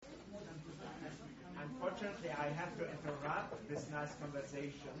I have to interrupt this nice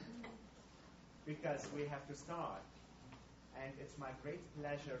conversation because we have to start. And it's my great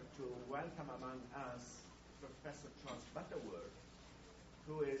pleasure to welcome among us Professor Charles Butterworth,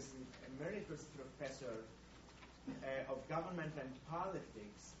 who is an emeritus professor of government and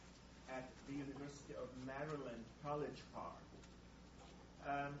politics at the University of Maryland, College Park.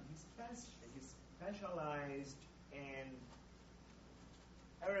 He specialized in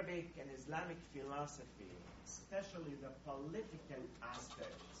Arabic and Islamic philosophy, especially the political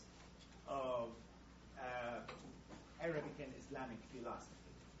aspects of Arabic and Islamic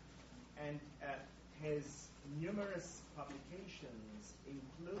philosophy. And his numerous publications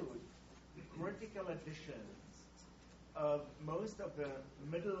include critical editions of most of the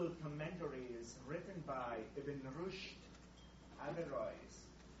middle commentaries written by Ibn Rushd, Averroes,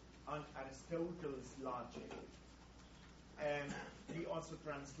 on Aristotle's logic. And he also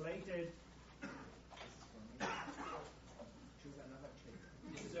translated. Choose another chair.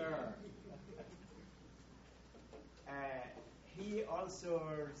 Sir. He also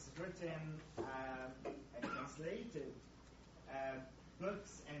has written and translated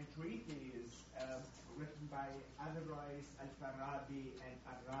books and treatises written by Averroes, Al-Farabi, and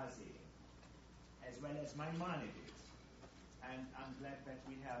Al-Razi, as well as Maimonides. And I'm glad that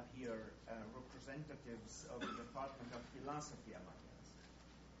we have here representatives of the Department of Philosophy among us.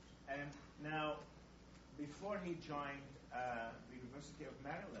 Now, before he joined the University of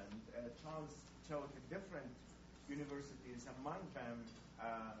Maryland, Charles taught at different universities, among them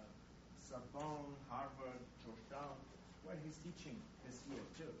Sorbonne, Harvard, Georgetown, where he's teaching this year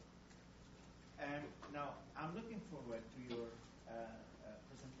too. Now, I'm looking forward to your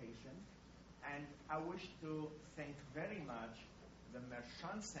presentation, and I wish to thank very much the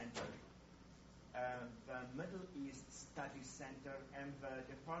Mershon Center, the Middle East Studies Center, and the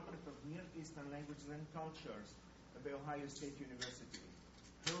Department of Near Eastern Languages and Cultures of The Ohio State University,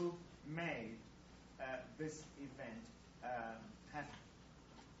 who made this event happen.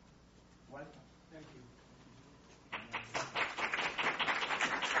 Welcome. Thank you.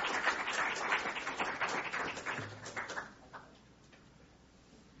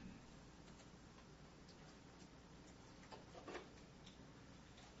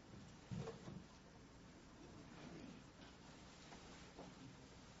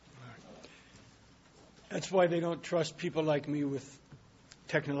 That's why they don't trust people like me with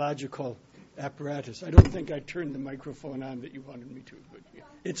technological apparatus. I don't think I turned the microphone on that you wanted me to, but yeah.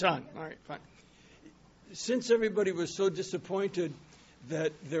 It's on. All right, fine. Since everybody was so disappointed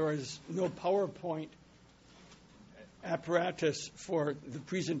that there is no PowerPoint apparatus for the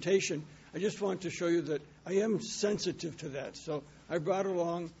presentation, I just want to show you that I am sensitive to that. So I brought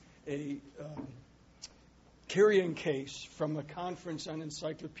along a carrying case from a conference on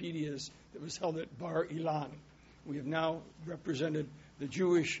encyclopedias that was held at Bar Ilan. We have now represented the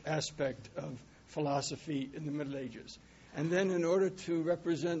Jewish aspect of philosophy in the Middle Ages. And then in order to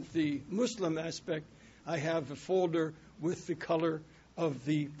represent the Muslim aspect, I have a folder with the color of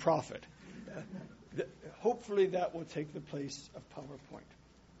the Prophet. Hopefully that will take the place of PowerPoint.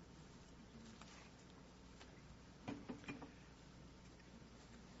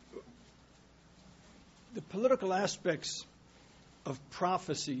 The political aspects of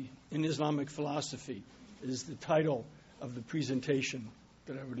prophecy in Islamic philosophy is the title of the presentation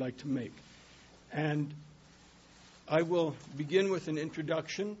that I would like to make. And I will begin with an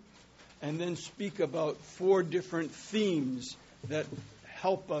introduction and then speak about 4 different themes that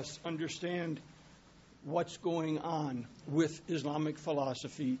help us understand what's going on with Islamic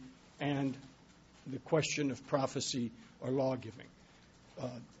philosophy and the question of prophecy or law-giving.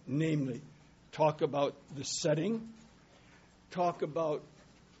 Namely, talk about the setting, talk about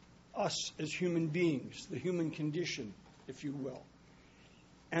us as human beings, the human condition, if you will.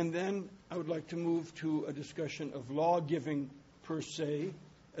 And then I would like to move to a discussion of law-giving per se,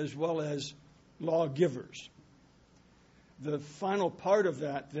 as well as lawgivers. The final part of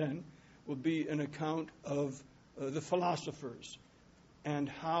that, then, will be an account of the philosophers and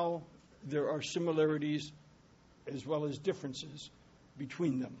how there are similarities as well as differences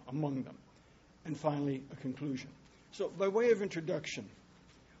between them, among them. And finally, a conclusion. So, by way of introduction,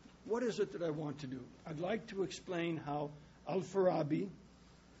 what is it that I want to do? I'd like to explain how Al-Farabi,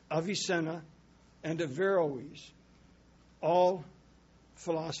 Avicenna, and Averroes, all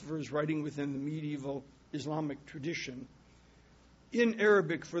philosophers writing within the medieval Islamic tradition, in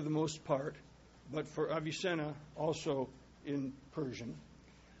Arabic for the most part, but for Avicenna also in Persian,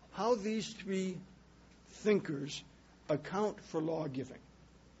 how these 3 thinkers account for law-giving.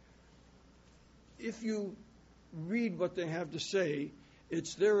 If you read what they have to say,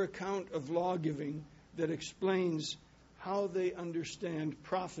 it's their account of law-giving that explains how they understand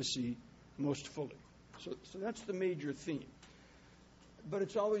prophecy most fully. So that's the major theme. But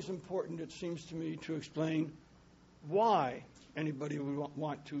it's always important, it seems to me, to explain why anybody would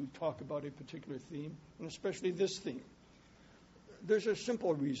want to talk about a particular theme, and especially this theme. There's a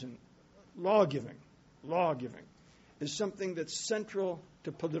simple reason. Law-giving is something that's central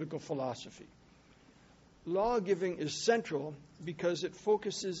to political philosophy. Law-giving is central because it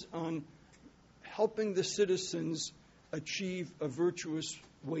focuses on helping the citizens achieve a virtuous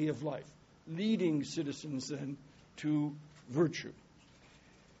way of life, leading citizens then to virtue.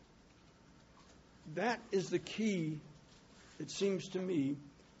 That is the key, it seems to me,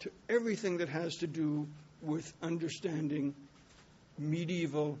 to everything that has to do with understanding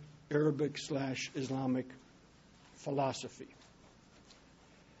medieval Arabic/Islamic philosophy.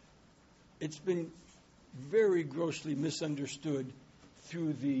 It's been very grossly misunderstood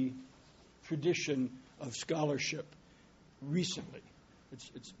through the tradition of scholarship recently.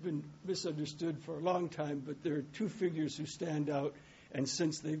 It's been misunderstood for a long time, but there are two figures who stand out, and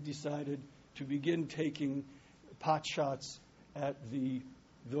since they've decided to begin taking pot shots at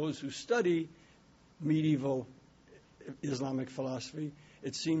those who study medieval Islamic philosophy,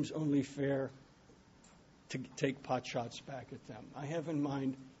 it seems only fair to take pot shots back at them. I have in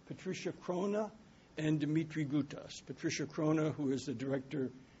mind Patricia Krona and Dimitri Gutas. Patricia Krona, who is the director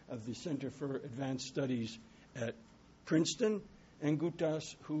of the Center for Advanced Studies at Princeton, and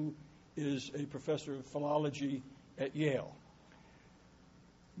Gutas, who is a professor of philology at Yale.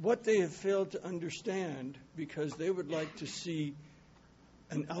 What they have failed to understand, because they would like to see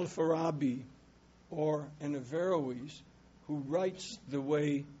an Al-Farabi or an Averroes who writes the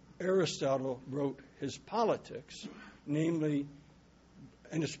way Aristotle wrote his Politics, namely,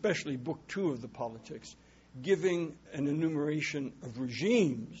 and especially Book 2 of the Politics, giving an enumeration of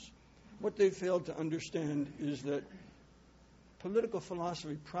regimes. What they failed to understand is that political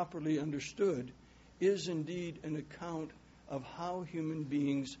philosophy, properly understood, is indeed an account of how human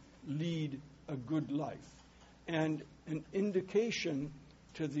beings lead a good life, and an indication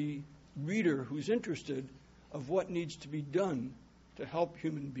to the reader who's interested of what needs to be done to help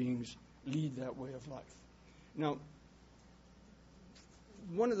human beings lead that way of life. Now,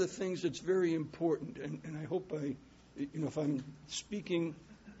 one of the things that's very important, and I hope if I'm speaking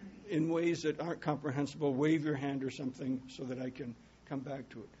in ways that aren't comprehensible, wave your hand or something so that I can come back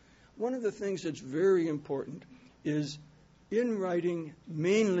to it. One of the things that's very important is in writing,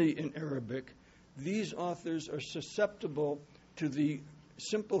 mainly in Arabic, these authors are susceptible to the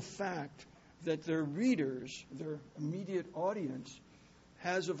simple fact that their readers, their immediate audience,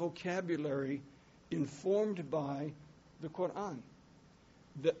 has a vocabulary informed by the Quran.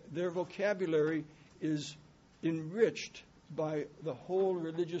 Their vocabulary is enriched by the whole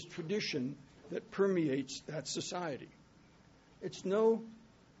religious tradition that permeates that society. It's no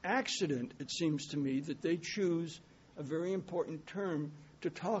accident, it seems to me, that they choose a very important term to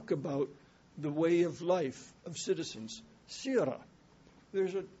talk about the way of life of citizens, sirah.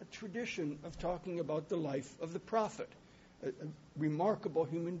 There's a tradition of talking about the life of the prophet, a remarkable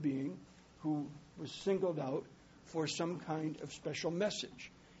human being who was singled out for some kind of special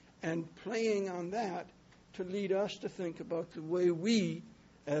message, and playing on that to lead us to think about the way we,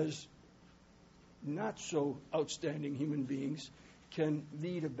 as not so outstanding human beings, can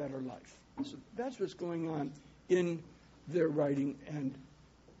lead a better life. So that's what's going on in their writing and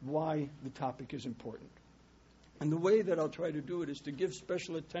why the topic is important. And the way that I'll try to do it is to give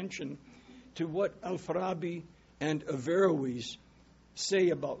special attention to what Al-Farabi and Averroes say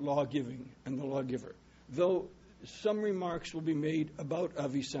about law-giving and the lawgiver. Though some remarks will be made about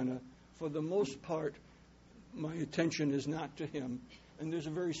Avicenna, for the most part, my attention is not to him, and there's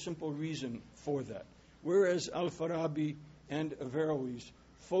a very simple reason for that. Whereas Al-Farabi and Averroes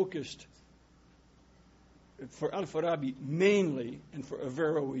focused, for Al-Farabi mainly, and for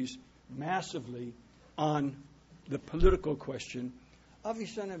Averroes massively, on the political question,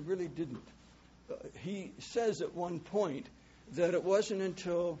 Avicenna really didn't. He says at one point that it wasn't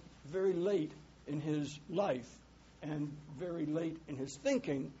until very late in his life and very late in his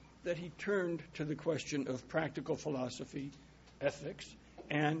thinking that he turned to the question of practical philosophy, ethics,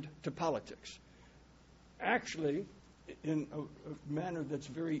 and to politics. Actually, in a manner that's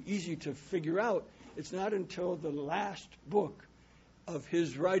very easy to figure out, it's not until the last book of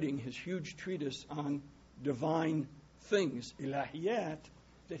his writing, his huge treatise on divine things, Ilahiyat,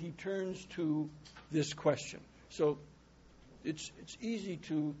 that he turns to this question. So it's easy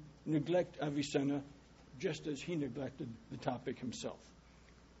to neglect Avicenna just as he neglected the topic himself.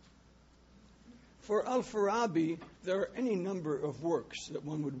 For Al-Farabi, there are any number of works that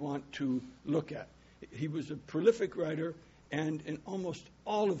one would want to look at. he was a prolific writer, and in almost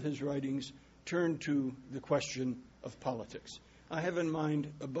all of his writings turned to the question of politics. I have in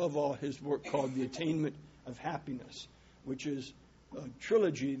mind, above all, his work called The Attainment of Happiness, which is a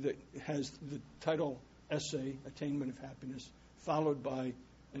trilogy that has the title essay, Attainment of Happiness, followed by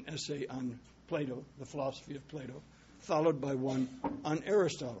an essay on Plato, the philosophy of Plato, followed by one on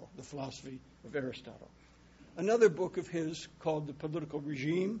Aristotle, the philosophy of Aristotle. Another book of his called The Political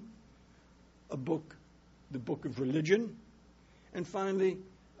Regime, the Book of Religion, and finally,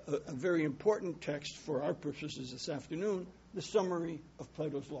 a very important text for our purposes this afternoon, the Summary of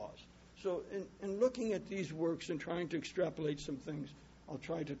Plato's Laws. So in looking at these works and trying to extrapolate some things, I'll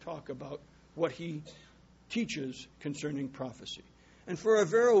try to talk about what he teaches concerning prophecy. And for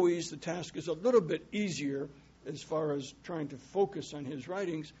Averroes, the task is a little bit easier as far as trying to focus on his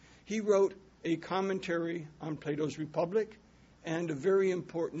writings. He wrote a commentary on Plato's Republic and a very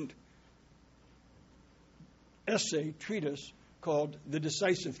important essay, treatise, called The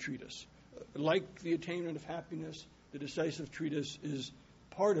Decisive Treatise. Like The Attainment of Happiness, The Decisive Treatise is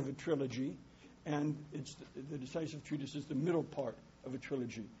part of a trilogy, and the Decisive Treatise is the middle part of a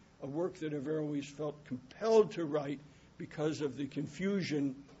trilogy, a work that Averroes felt compelled to write because of the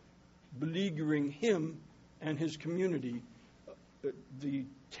confusion beleaguering him and his community, the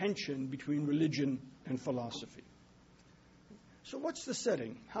tension between religion and philosophy. So what's the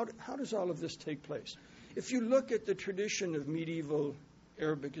setting? How does all of this take place? If you look at the tradition of medieval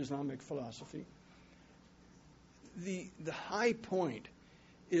Arabic Islamic philosophy, the high point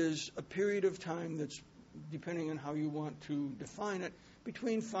is a period of time that's, depending on how you want to define it,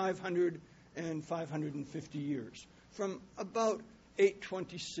 between 500 and 550 years, from about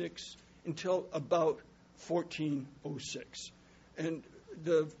 826 until about 1406. And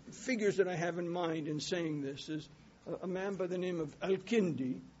the figures that I have in mind in saying this is a man by the name of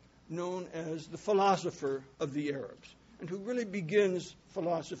Al-Kindi, known as the philosopher of the Arabs, and who really begins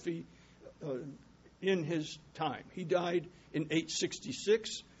philosophy in his time. He died in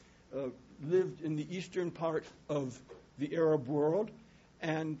 866, lived in the eastern part of the Arab world,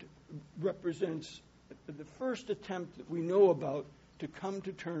 and represents the first attempt that we know about to come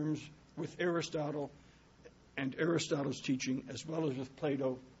to terms with Aristotle and Aristotle's teaching, as well as with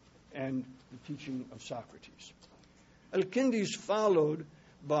Plato and the teaching of Socrates. Al-Kindi is followed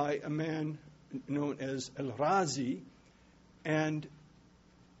by a man known as Al-Razi, and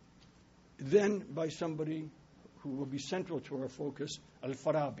then by somebody who will be central to our focus,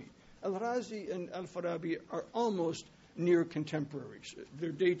 Al-Farabi. Al-Razi and Al-Farabi are almost near contemporaries.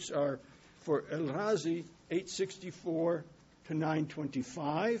 Their dates are, for Al-Razi, 864 to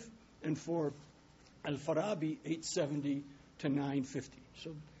 925, and for Al-Farabi, 870 to 950.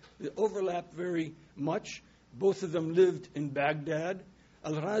 So they overlap very much. Both of them lived in Baghdad.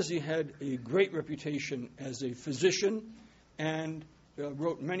 Al-Razi had a great reputation as a physician and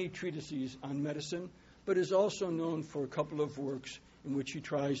wrote many treatises on medicine, but is also known for a couple of works in which he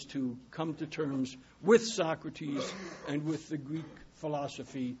tries to come to terms with Socrates and with the Greek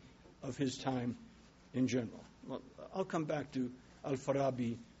philosophy of his time in general. Well, I'll come back to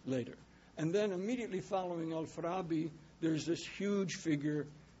Al-Farabi later. And then immediately following Al-Farabi, there's this huge figure,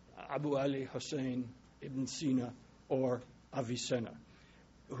 Abu Ali Hussein ibn Sina, or Avicenna,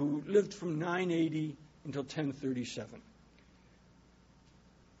 who lived from 980 until 1037.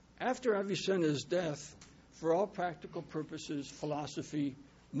 After Avicenna's death, for all practical purposes, philosophy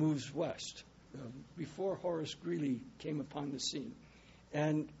moves west, before Horace Greeley came upon the scene.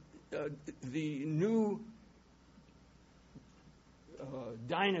 And the new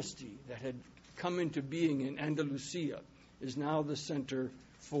dynasty that had come into being in Andalusia is now the center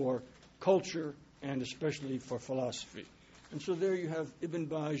for culture and especially for philosophy. And so there you have Ibn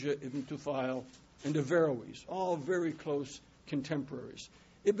Bajjah, Ibn Tufayl, and Averroes, all very close contemporaries.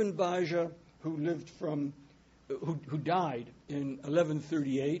 Ibn Bajjah, who died in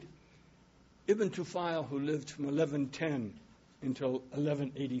 1138, Ibn Tufayl, who lived from 1110 until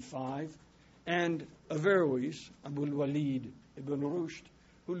 1185, and Averroes, Abul Walid ibn Rushd,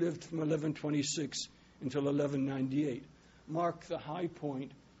 who lived from 1126 until 1198, mark the high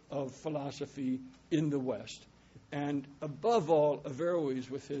point of philosophy in the West. And above all, Averroes,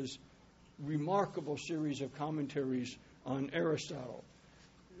 with his remarkable series of commentaries on Aristotle,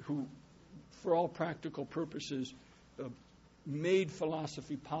 who, for all practical purposes, made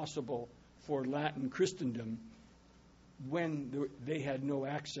philosophy possible for Latin Christendom when they had no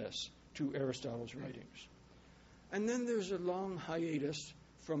access to Aristotle's writings. And then there's a long hiatus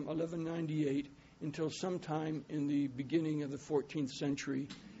from 1198 until sometime in the beginning of the 14th century,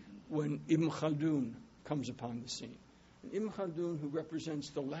 when Ibn Khaldun comes upon the scene. And Ibn Khaldun, who represents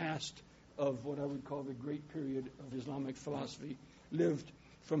the last of what I would call the great period of Islamic philosophy, lived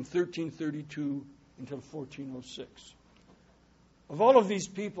from 1332 until 1406. Of all of these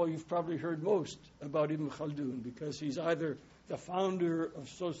people, you've probably heard most about Ibn Khaldun, because he's either the founder of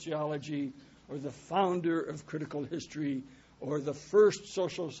sociology or the founder of critical history or the first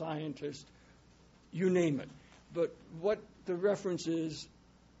social scientist, you name it. But what the reference is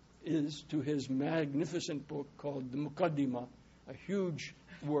to his magnificent book called the Muqaddimah, a huge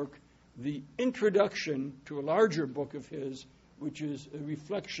work, the introduction to a larger book of his, which is a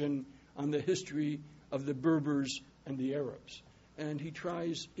reflection on the history of the Berbers and the Arabs. And he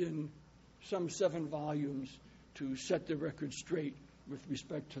tries in some 7 volumes to set the record straight with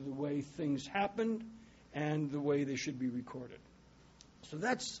respect to the way things happened and the way they should be recorded. So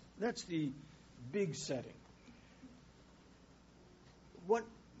that's the big setting. What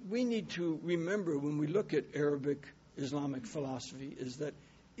we need to remember when we look at Arabic Islamic philosophy is that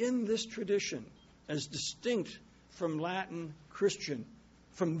in this tradition, as distinct from the Latin Christian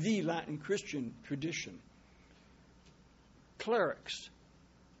tradition, clerics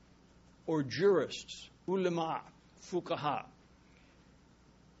or jurists, ulama, fuqaha,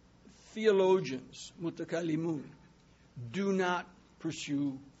 theologians, mutakallimun, do not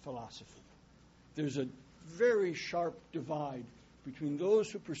pursue philosophy. There's a very sharp divide between those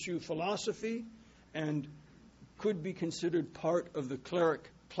who pursue philosophy and could be considered part of the cleric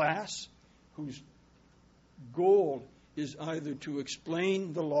class, whose goal is either to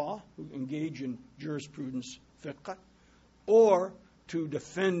explain the law, who engage in jurisprudence, fiqh, or to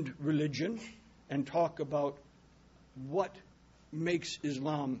defend religion and talk about what makes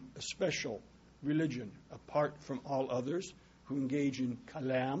Islam a special religion apart from all others, who engage in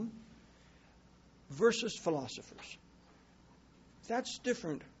kalam, versus philosophers. That's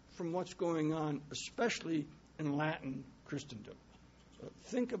different from what's going on, especially in Latin Christendom.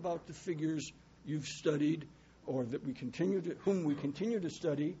 Think about the figures you've studied, or that whom we continue to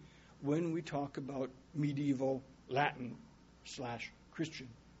study when we talk about medieval Latin/Christian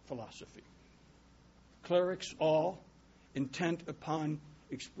philosophy. Clerics all intent upon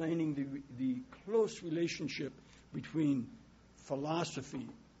explaining the close relationship between philosophy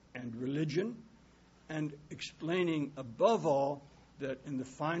and religion, and explaining above all that in the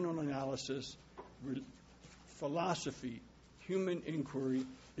final analysis, philosophy, human inquiry,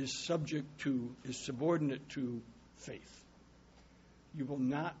 is subordinate to faith. You will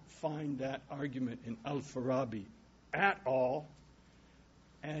not find that argument in Al-Farabi at all,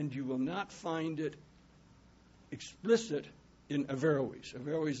 and you will not find it explicit in Averroes.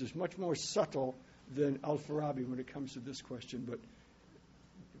 Averroes is much more subtle than Al-Farabi when it comes to this question, but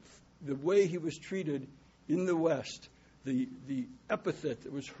the way he was treated in the West, the epithet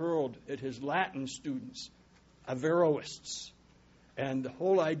that was hurled at his Latin students, Averroists, and the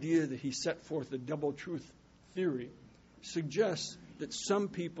whole idea that he set forth a double truth theory suggests that some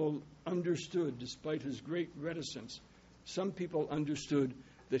people understood, despite his great reticence, some people understood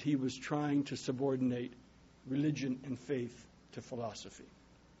that he was trying to subordinate religion and faith to philosophy.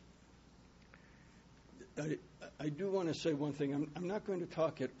 I do want to say one thing. I'm not going to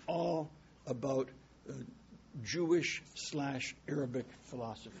talk at all about Jewish/Arabic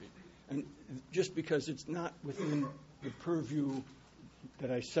philosophy, and just because it's not within the purview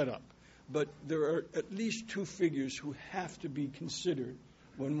that I set up. But there are at least 2 figures who have to be considered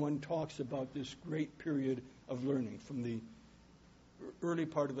when one talks about this great period of learning, from the early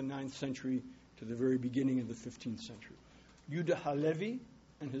part of the 9th century to the very beginning of the 15th century. Yuda Halevi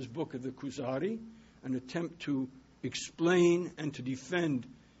and his book of the Kuzari, an attempt to explain and to defend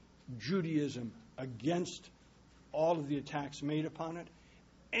Judaism against all of the attacks made upon it,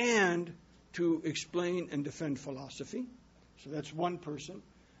 and to explain and defend philosophy. So that's one person.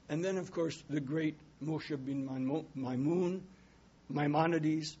 And then, of course, the great Moshe ben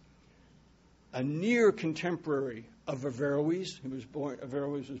Maimonides, a near contemporary of Averroes.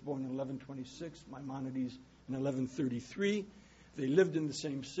 Averroes was born in 1126, Maimonides in 1133. They lived in the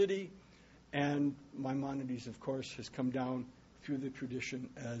same city, and Maimonides, of course, has come down through the tradition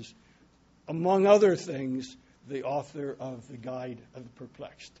as, among other things, the author of the Guide of the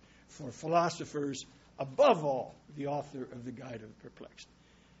Perplexed. For philosophers, above all, the author of the Guide of the Perplexed.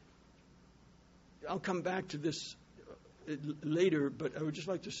 I'll come back to this later, but I would just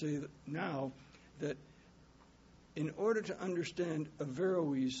like to say that now that in order to understand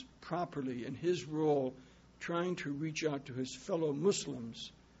Averroes properly and his role trying to reach out to his fellow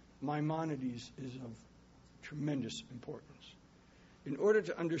Muslims, Maimonides is of tremendous importance. In order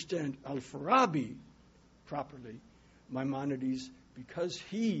to understand Al-Farabi properly, Maimonides, because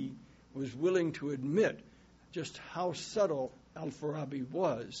he was willing to admit just how subtle Al-Farabi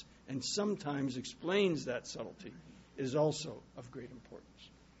was, and sometimes explains that subtlety, is also of great importance.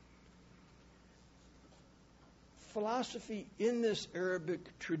 Philosophy in this Arabic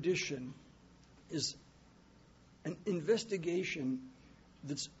tradition is an investigation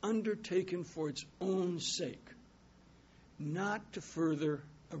that's undertaken for its own sake, not to further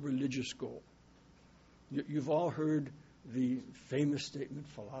a religious goal. You've all heard the famous statement,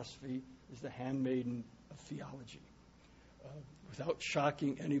 philosophy is the handmaiden of theology. Without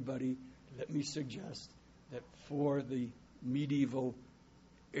shocking anybody, let me suggest that for the medieval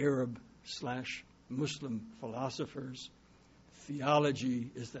Arab/Muslim philosophers, theology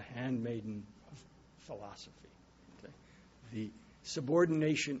is the handmaiden of philosophy. Okay? The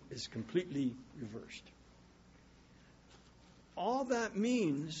subordination is completely reversed. All that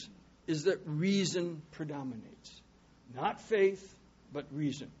means is that reason predominates. Not faith, but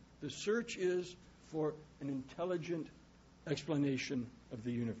reason. The search is for an intelligent explanation of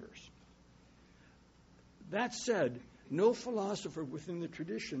the universe. That said, no philosopher within the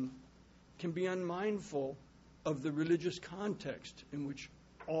tradition can be unmindful of the religious context in which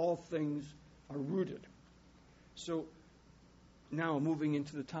all things are rooted. So, now moving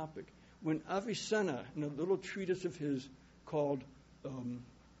into the topic. When Avicenna, in a little treatise of his called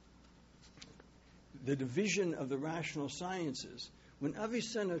The Division of the Rational Sciences, when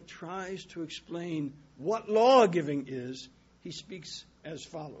Avicenna tries to explain what law-giving is, he speaks as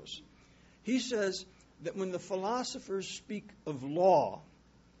follows. He says that when the philosophers speak of law,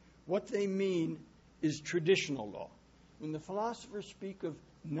 what they mean is traditional law. When the philosophers speak of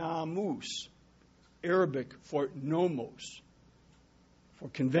namus, Arabic for nomos, for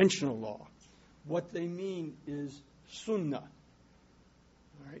conventional law, what they mean is sunnah.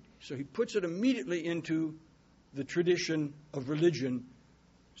 All right? So he puts it immediately into the tradition of religion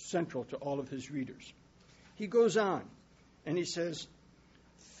central to all of his readers. He goes on and he says,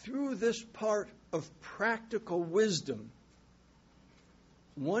 through this part of practical wisdom,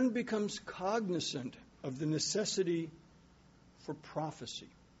 one becomes cognizant of the necessity for prophecy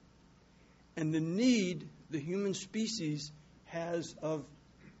and the need the human species has of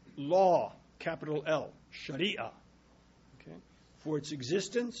law, capital L, Sharia, okay, for its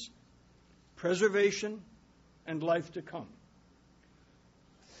existence, preservation, and life to come.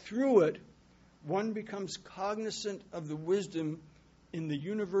 Through it, one becomes cognizant of the wisdom in the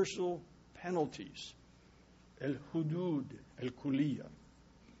universal penalties, al-hudud, al-kuliyya,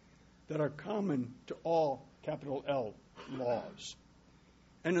 that are common to all, capital L, laws,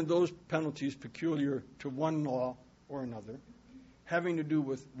 and in those penalties peculiar to one law or another, having to do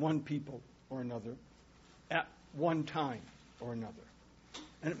with one people or another, at one time or another.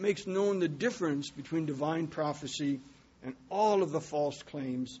 And it makes known the difference between divine prophecy and all of the false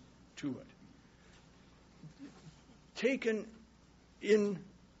claims to it. Taken in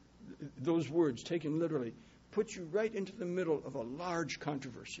those words, taken literally, puts you right into the middle of a large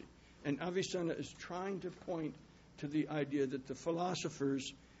controversy. And Avicenna is trying to point to the idea that the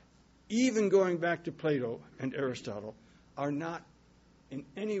philosophers, even going back to Plato and Aristotle, are not in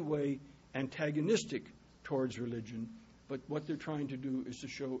any way antagonistic towards religion, but what they're trying to do is to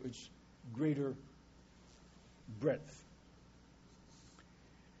show its greater breadth.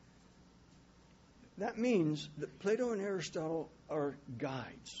 That means that Plato and Aristotle are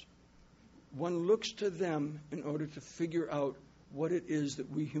guides. One looks to them in order to figure out what it is that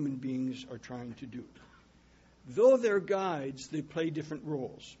we human beings are trying to do. Though they're guides, they play different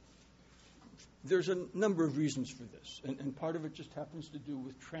roles. There's a number of reasons for this, and part of it just happens to do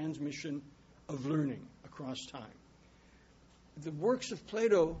with transmission of learning across time. The works of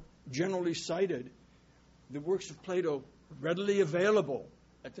Plato, generally cited, the works of Plato readily available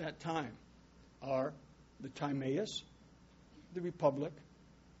at that time are the Timaeus, the Republic,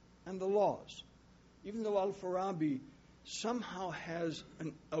 and the Laws. Even though Al-Farabi somehow has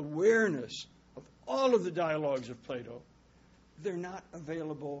an awareness of all of the dialogues of Plato, they're not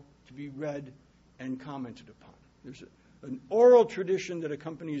available to be read and commented upon. There's an oral tradition that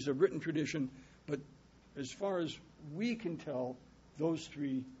accompanies a written tradition, but as far as we can tell, those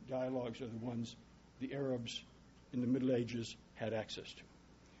three dialogues are the ones the Arabs in the Middle Ages had access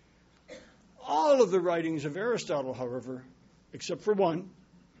to. All of the writings of Aristotle, however, except for one,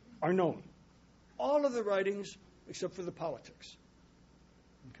 are known. All of the writings except for the Politics.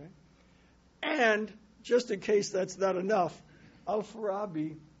 Okay? And just in case that's not enough,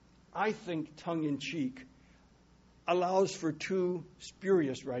 Al-Farabi, I think tongue-in-cheek, allows for two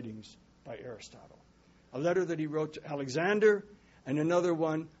spurious writings by Aristotle. A letter that he wrote to Alexander and another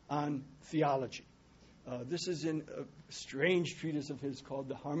one on theology. This is in a strange treatise of his called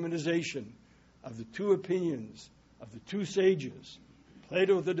The Harmonization of the Two Opinions of the two sages,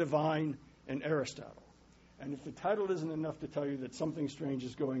 Plato the divine and Aristotle. And if the title isn't enough to tell you that something strange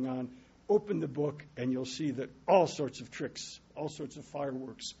is going on, open the book and you'll see that all sorts of tricks, all sorts of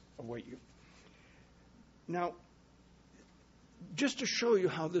fireworks await you. Now, just to show you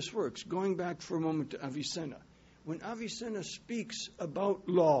how this works, going back for a moment to Avicenna. When Avicenna speaks about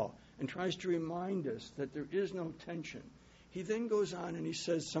law and tries to remind us that there is no tension, he then goes on and he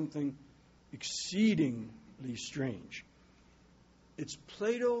says something exceedingly strange. It's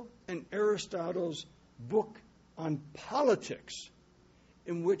Plato and Aristotle's book on politics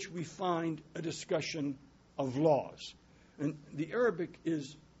in which we find a discussion of laws. And the Arabic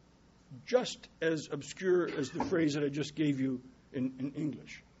is just as obscure as the phrase that I just gave you in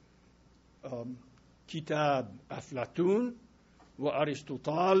English. Kitab Aflatun wa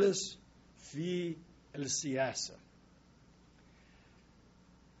Aristoteles fi al-siyasa.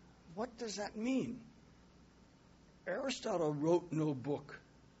 What does that mean? Aristotle wrote no book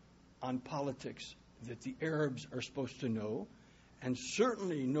on politics that the Arabs are supposed to know, and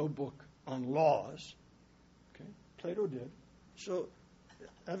certainly no book on laws. Okay? Plato did. So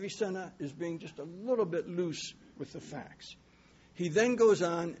Avicenna is being just a little bit loose with the facts. He then goes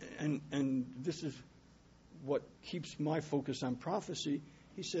on, and this is what keeps my focus on prophecy.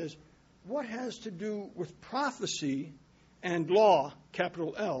 He says, what has to do with prophecy and law,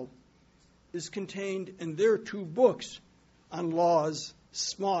 capital L, is contained in their two books on laws,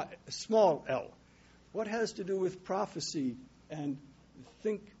 small l. What has to do with prophecy and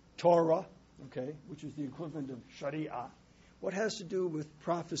think Torah, okay, which is the equivalent of Sharia? What has to do with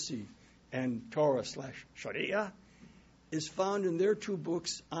prophecy and Torah/Sharia is found in their two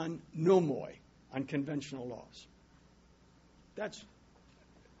books on nomoi, on conventional laws. That's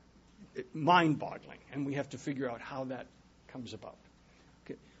mind-boggling, and we have to figure out how that comes about.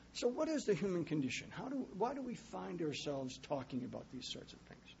 Okay. So what is the human condition? Why do we find ourselves talking about these sorts of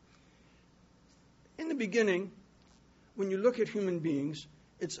things? In the beginning, when you look at human beings,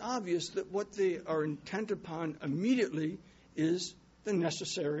 it's obvious that what they are intent upon immediately is the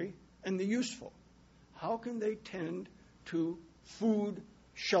necessary and the useful. How can they tend to food,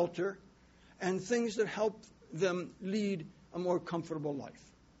 shelter, and things that help them lead a more comfortable life?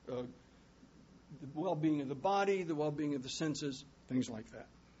 The well-being of the body, the well-being of the senses, things like that.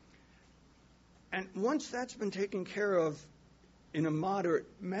 And once that's been taken care of in a moderate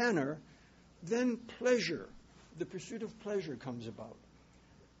manner, then pleasure, the pursuit of pleasure comes about.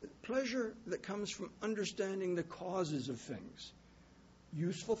 Pleasure that comes from understanding the causes of things,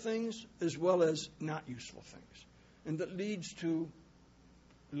 useful things as well as not useful things. And that leads to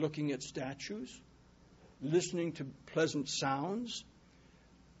looking at statues, listening to pleasant sounds,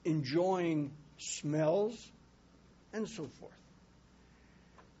 enjoying smells, and so forth.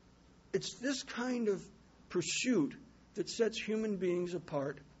 It's this kind of pursuit that sets human beings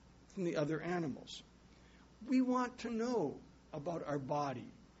apart from the other animals. We want to know about our body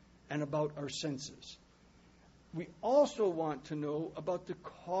and about our senses. We also want to know about the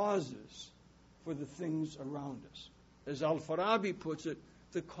causes for the things around us. As Al-Farabi puts it,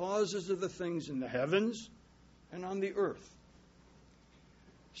 the causes of the things in the heavens and on the earth.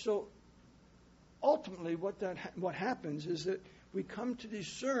 So ultimately what happens is that we come to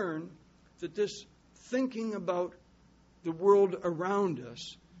discern that this thinking about the world around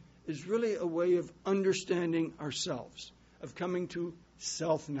us is really a way of understanding ourselves, of coming to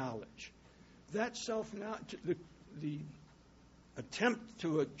self-knowledge. That self-knowledge, the attempt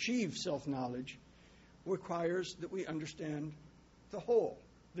to achieve self-knowledge requires that we understand the whole,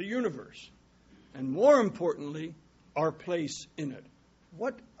 the universe, and more importantly, our place in it.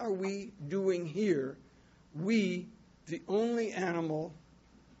 What are we doing here? We, the only animal,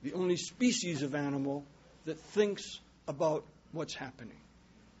 the only species of animal that thinks about what's happening.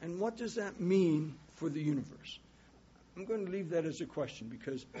 And what does that mean for the universe? I'm going to leave that as a question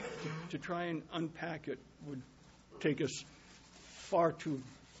because to try and unpack it would take us far too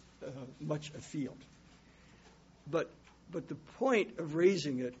much afield. But the point of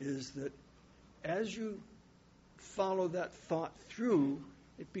raising it is that as you follow that thought through,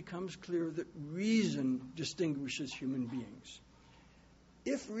 it becomes clear that reason distinguishes human beings.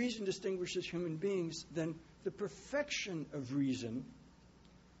 If reason distinguishes human beings, then the perfection of reason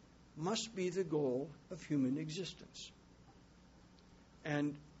must be the goal of human existence.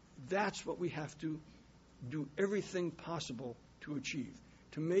 And that's what we have to do everything possible to achieve,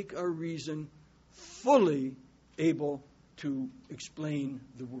 to make our reason fully able to explain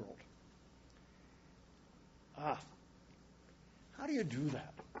the world. How do you do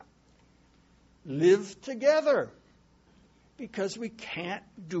that? Live together, because we can't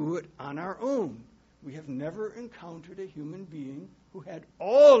do it on our own. we have never encountered a human being who had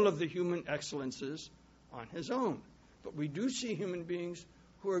all of the human excellences on his own. But we do see human beings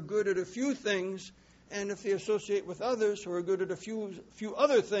who are good at a few things, and if they associate with others who are good at a few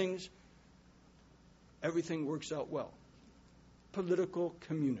other things, everything works out well. Political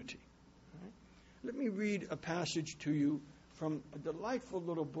community. Right? Let me read a passage to you from a delightful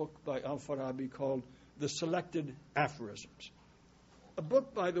little book by Al-Farabi called The Selected Aphorisms. A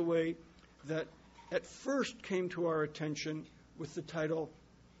book, by the way, that at first came to our attention with the title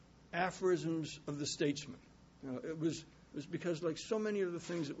Aphorisms of the Statesman. It was because, like so many of the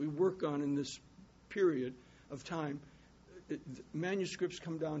things that we work on in this period of time, manuscripts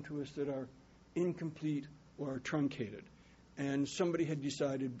come down to us that are incomplete or are truncated. And somebody had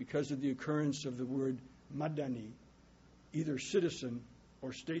decided, because of the occurrence of the word madani, either citizen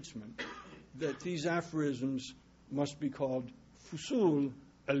or statesman, that these aphorisms must be called fusul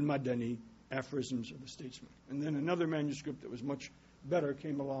al-madani, aphorisms of the statesman. And then another manuscript that was much better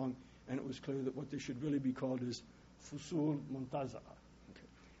came along, and it was clear that what they should really be called is fusul muntaza'a. Okay.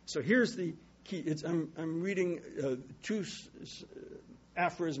 So here's the key. I'm reading two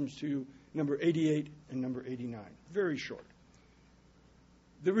aphorisms to you, number 88 and number 89. Very short.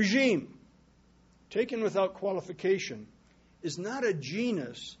 The regime, taken without qualification, is not a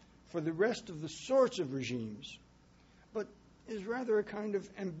genus for the rest of the sorts of regimes, but is rather a kind of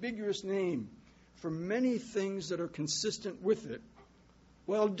ambiguous name for many things that are consistent with it,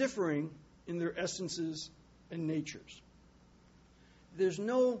 while differing in their essences and natures. There's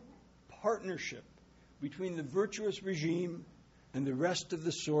no partnership between the virtuous regime and the rest of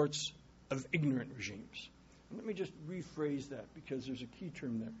the sorts of ignorant regimes. And let me just rephrase that, because there's a key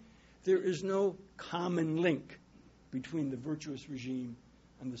term there. There is no common link between the virtuous regime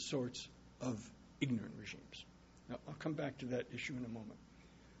and the sorts of ignorant regimes. Now, I'll come back to that issue in a moment.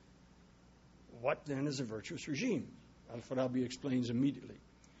 What then is a virtuous regime? Al-Farabi explains immediately.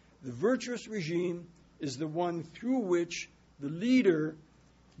 The virtuous regime is the one through which the leader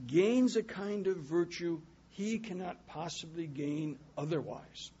gains a kind of virtue he cannot possibly gain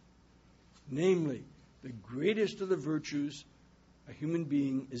otherwise. Namely, the greatest of the virtues a human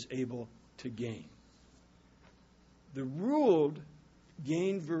being is able to gain. The ruled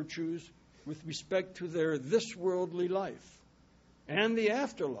gain virtues with respect to their this worldly life and the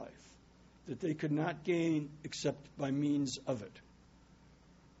afterlife that they could not gain except by means of it.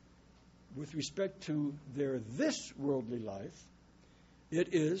 With respect to their this worldly life,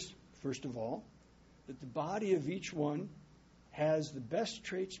 it is, first of all, that the body of each one has the best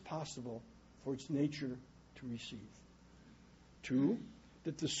traits possible for its nature to receive. Two,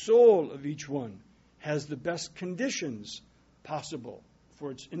 that the soul of each one has the best conditions possible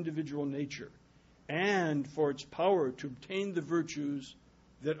for its individual nature and for its power to obtain the virtues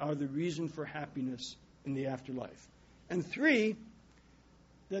that are the reason for happiness in the afterlife. And three,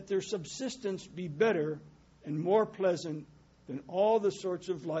 that their subsistence be better and more pleasant than all the sorts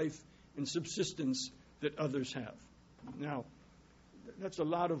of life and subsistence that others have. Now, that's a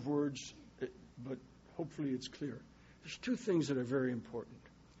lot of words, but hopefully it's clear. There's two things that are very important.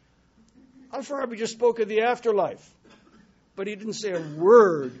 Al-Farabi just spoke of the afterlife, but he didn't say a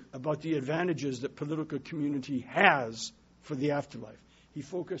word about the advantages that political community has for the afterlife. He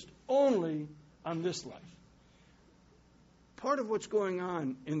focused only on this life. Part of what's going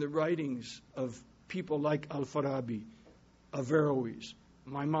on in the writings of people like Al-Farabi, Averroes,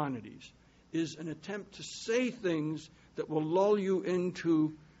 Maimonides, is an attempt to say things that will lull you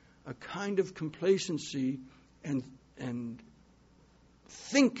into a kind of complacency and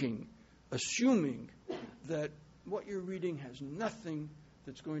thinking, assuming that what you're reading has nothing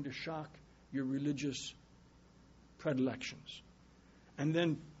that's going to shock your religious predilections, and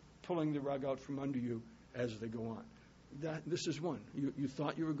then pulling the rug out from under you as they go on. This is one. You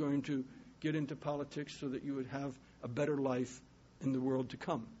thought you were going to get into politics so that you would have a better life in the world to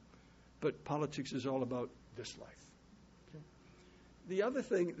come. But politics is all about this life. Okay? The other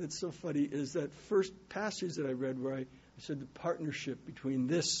thing that's so funny is that first passage that I read where I said the partnership between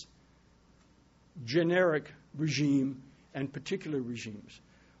this generic regime and particular regimes.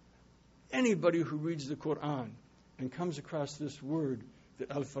 Anybody who reads the Quran and comes across this word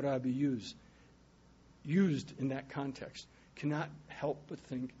that Al-Farabi used in that context cannot help but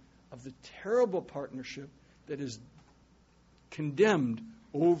think of the terrible partnership that is condemned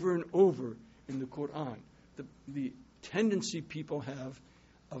over and over in the Quran. The tendency people have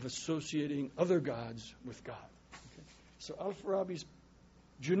of associating other gods with God. Okay? So Al-Farabi's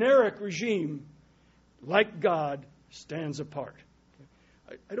generic regime, like God, stands apart.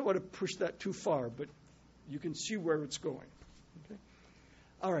 Okay? I don't want to push that too far, but you can see where it's going. Okay?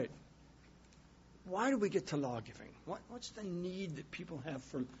 All right. why do we get to law giving? What's the need that people have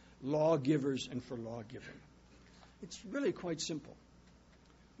for lawgivers and for law giving? It's really quite simple.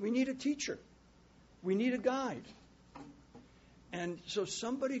 We need a teacher. We need a guide. And so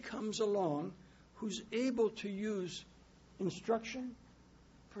somebody comes along who's able to use instruction,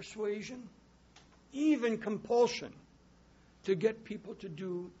 persuasion, even compulsion to get people to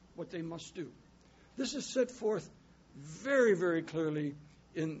do what they must do. This is set forth very, very clearly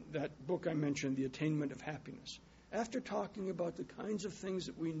in that book I mentioned, The Attainment of Happiness. After talking about the kinds of things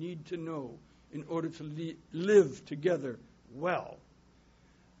that we need to know in order to live together well,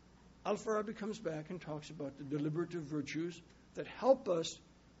 Al-Farabi comes back and talks about the deliberative virtues that help us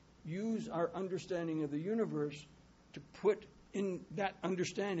use our understanding of the universe to put in that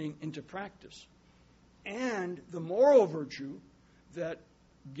understanding into practice, and the moral virtue that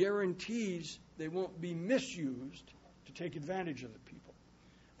guarantees they won't be misused to take advantage of the people.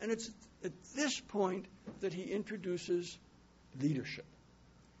 And it's at this point that he introduces leadership,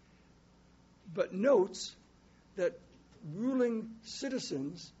 but notes that ruling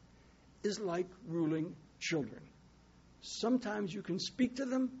citizens is like ruling children. Sometimes you can speak to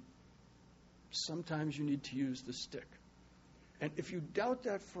them, sometimes you need to use the stick. And if you doubt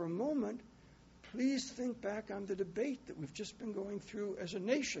that for a moment, please think back on the debate that we've just been going through as a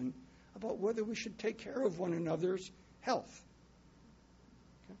nation about whether we should take care of one another's health.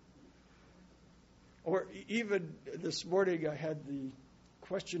 Okay? Or even this morning I had the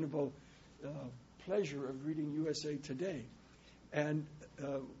questionable pleasure of reading USA Today and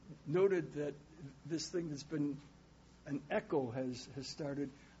noted that this thing that's been an echo has started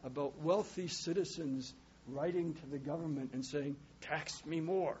about wealthy citizens writing to the government and saying, tax me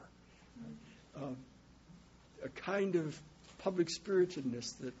more. A kind of public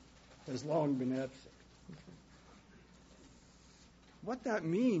spiritedness that has long been absent. What that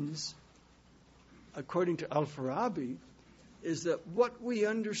means, according to Al-Farabi, is that what we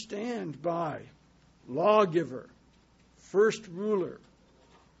understand by lawgiver, first ruler,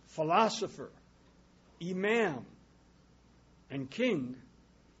 philosopher, imam, and king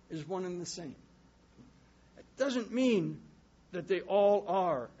is one and the same. It doesn't mean that they all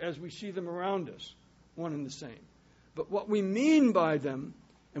are, as we see them around us, one and the same. But what we mean by them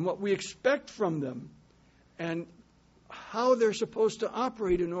and what we expect from them and how they're supposed to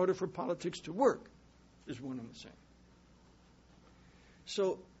operate in order for politics to work is one and the same.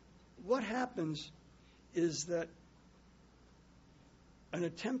 So what happens is that an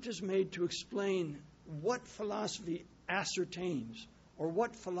attempt is made to explain what philosophy ascertains or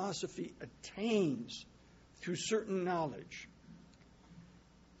what philosophy attains through certain knowledge.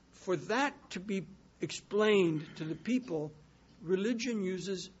 For that to be explained to the people, religion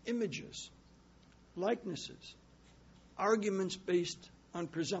uses images, likenesses, arguments based on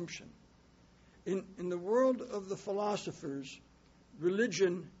presumption. In the world of the philosophers,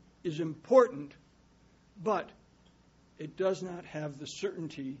 religion is important, but it does not have the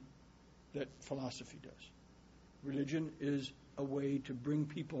certainty that philosophy does. Religion is a way to bring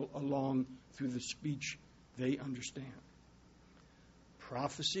people along through the speech they understand.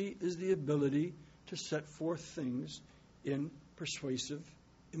 Prophecy is the ability to set forth things in persuasive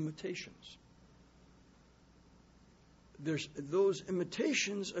imitations. Those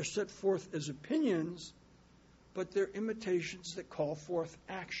imitations are set forth as opinions, but they're imitations that call forth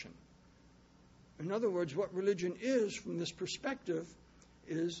action. In other words, what religion is from this perspective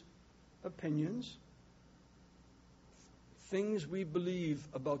is opinions, things we believe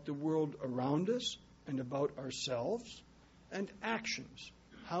about the world around us and about ourselves, and actions,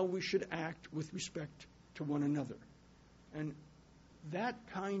 how we should act with respect to one another. And that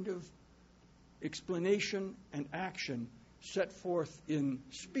kind of explanation and action set forth in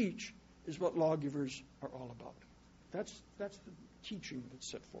speech is what lawgivers are all about. That's the teaching that's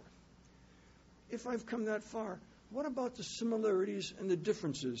set forth. If I've come that far, what about the similarities and the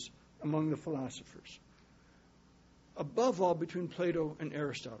differences among the philosophers? Above all, between Plato and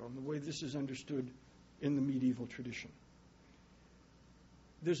Aristotle, and the way this is understood in the medieval tradition.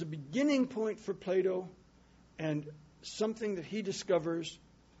 There's a beginning point for Plato and something that he discovers,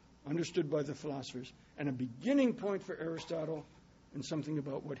 understood by the philosophers, and a beginning point for Aristotle and something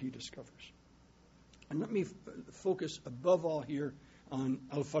about what he discovers. And let me focus above all here on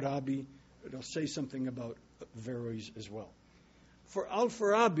Al-Farabi, but I'll say something about Averroes as well. For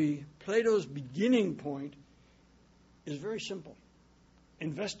Al-Farabi, Plato's beginning point is very simple: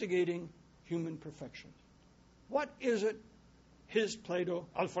 investigating human perfection. What is it his Plato,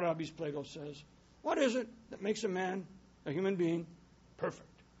 Al-Farabi's Plato says, what is it that makes a man, a human being, perfect?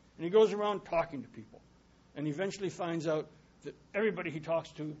 And he goes around talking to people and eventually finds out that nobody he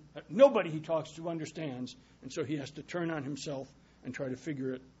talks to understands, and so he has to turn on himself and try to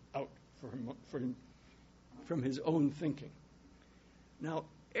figure it out for him from his own thinking. Now,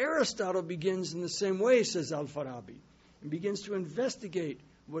 Aristotle begins in the same way, says Al-Farabi, and begins to investigate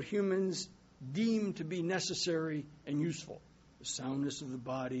what humans deem to be necessary and useful: the soundness of the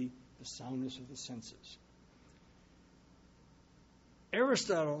body, the soundness of the senses.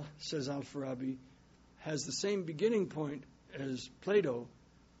 Aristotle, says Al-Farabi, has the same beginning point as Plato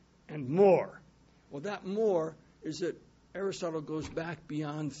and more. Well, that more is that Aristotle goes back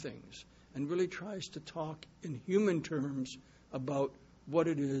beyond things and really tries to talk in human terms about what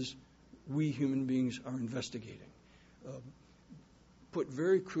it is we human beings are investigating. Put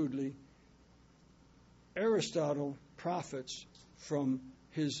very crudely, Aristotle profits from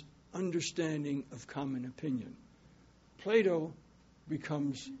his understanding of common opinion. Plato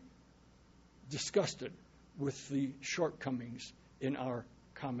becomes disgusted with the shortcomings in our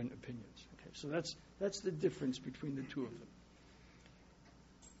common opinions. Okay, so that's the difference between the two of them.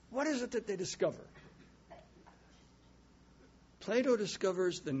 What is it that they discover? Plato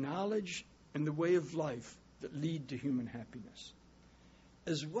discovers the knowledge and the way of life that lead to human happiness,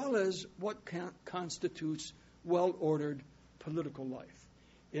 as well as what constitutes well-ordered political life.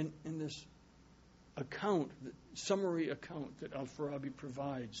 In this account, the summary account that Al-Farabi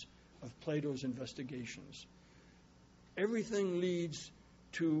provides of Plato's investigations, everything leads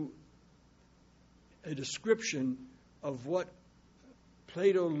to a description of what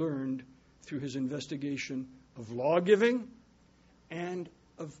Plato learned through his investigation of law-giving and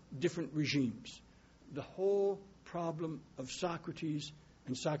of different regimes. The whole problem of Socrates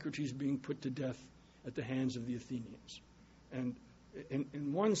and Socrates being put to death at the hands of the Athenians. And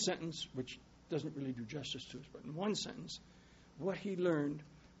in one sentence, which doesn't really do justice to us, but in one sentence, what he learned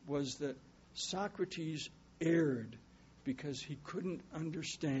was that Socrates erred because he couldn't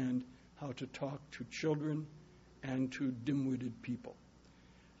understand how to talk to children and to dim-witted people.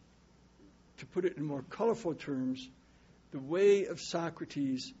 To put it in more colorful terms, the way of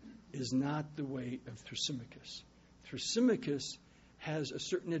Socrates is not the way of Thrasymachus. Thrasymachus has a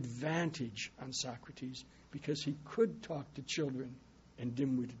certain advantage on Socrates because he could talk to children and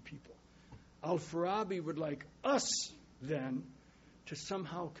dim-witted people. Al-Farabi would like us, then, to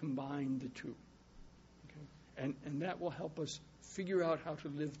somehow combine the two. Okay? And that will help us figure out how to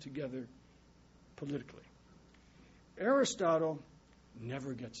live together politically. Aristotle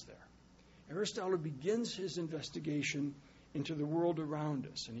never gets there. Aristotle begins his investigation into the world around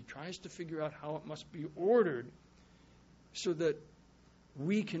us, and he tries to figure out how it must be ordered so that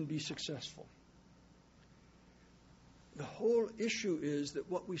we can be successful. The whole issue is that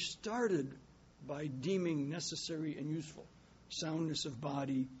what we started by deeming necessary and useful, soundness of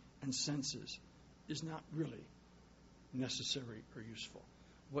body and senses, is not really necessary or useful.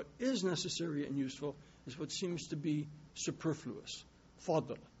 What is necessary and useful is what seems to be superfluous,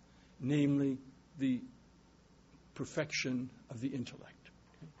 fadl, namely the perfection of the intellect.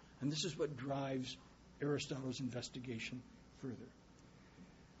 Okay? And this is what drives Aristotle's investigation further.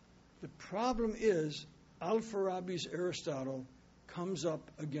 The problem is Al-Farabi's Aristotle comes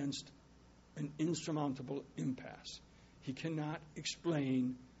up against an insurmountable impasse. He cannot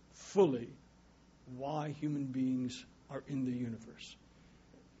explain fully why human beings are in the universe.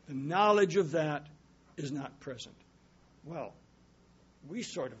 The knowledge of that is not present. Well, we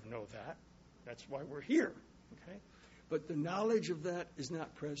sort of know that. That's why we're here. Okay? But the knowledge of that is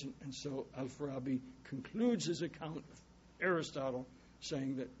not present, and so Al-Farabi concludes his account of Aristotle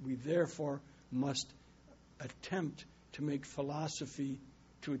saying that we therefore must attempt to make philosophy,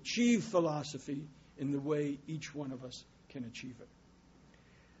 to achieve philosophy in the way each one of us can achieve it.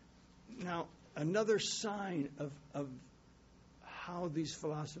 Now, another sign of how these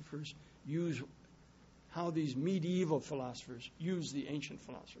philosophers how these medieval philosophers use the ancient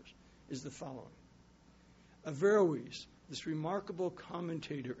philosophers is the following. Averroes, this remarkable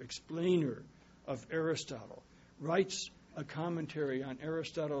commentator, explainer of Aristotle, writes a commentary on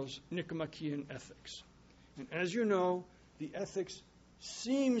Aristotle's Nicomachean Ethics. And as you know, the Ethics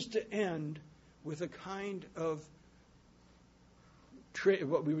seems to end with a kind of,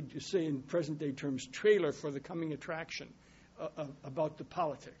 what we would say in present-day terms, trailer for the coming attraction about the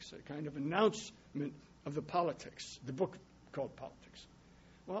politics, a kind of announcement of the politics, the book called Politics.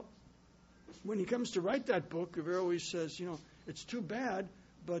 Well, when he comes to write that book, Averroes says, it's too bad,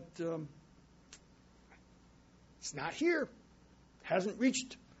 but it's not here. Hasn't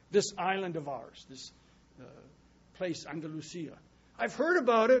reached this island of ours, this place, Andalusia. I've heard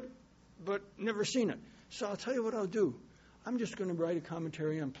about it, but never seen it. So I'll tell you what I'll do. I'm just going to write a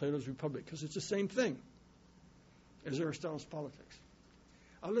commentary on Plato's Republic, because it's the same thing. as Aristotle's Politics.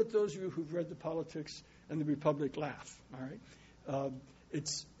 I'll let those of you who've read the Politics and the Republic laugh, all right?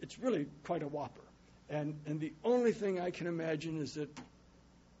 It's really quite a whopper. And the only thing I can imagine is that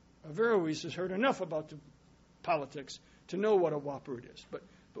Averroes has heard enough about the Politics to know what a whopper it is. But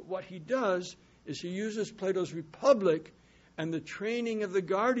what he does is he uses Plato's Republic and the training of the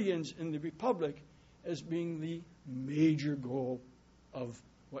guardians in the Republic as being the major goal of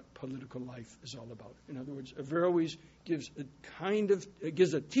what political life is all about. In other words, Averroes gives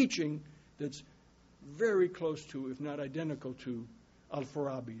a teaching that's very close to, if not identical to,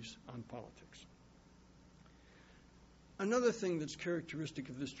 Al-Farabi's on politics. Another thing that's characteristic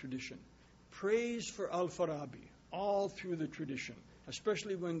of this tradition, praise for Al-Farabi all through the tradition,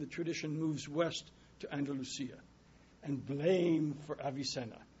 especially when the tradition moves west to Andalusia, and blame for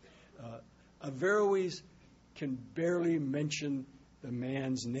Avicenna. Averroes can barely mention the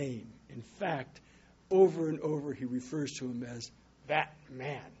man's name. In fact, over and over he refers to him as that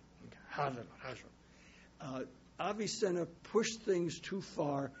man. Avicenna pushed things too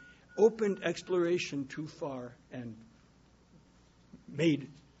far, opened exploration too far, and made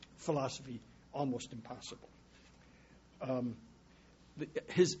philosophy almost impossible.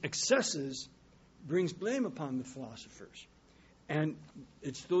 His excesses brings blame upon the philosophers. And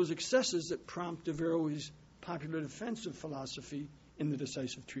it's those excesses that prompt Averroes' popular defense of philosophy in the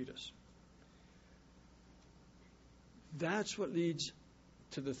Decisive Treatise. That's what leads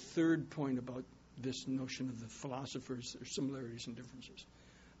to the third point about this notion of the philosophers, their similarities and differences.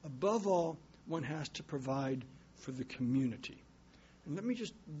 Above all, one has to provide for the community. And let me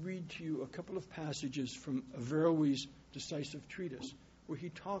just read to you a couple of passages from Averroes' Decisive Treatise, where he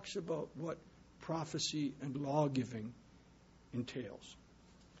talks about what prophecy and law-giving entails.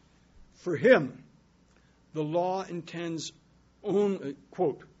 For him, the law intends only,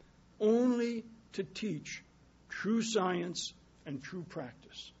 quote, only to teach true science and true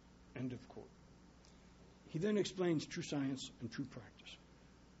practice, end of quote. He then explains true science and true practice.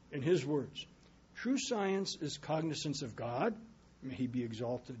 In his words, true science is cognizance of God, may he be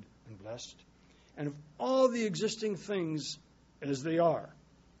exalted and blessed, and of all the existing things as they are,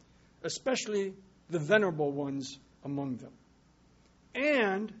 especially the venerable ones among them,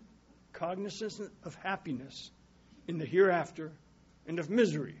 and cognizance of happiness in the hereafter and of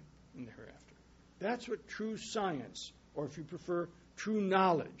misery in the hereafter. That's what true science, or if you prefer, true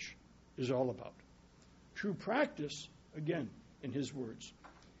knowledge, is all about. True practice, again, in his words,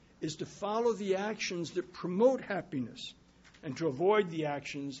 is to follow the actions that promote happiness and to avoid the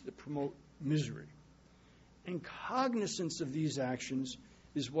actions that promote misery. And cognizance of these actions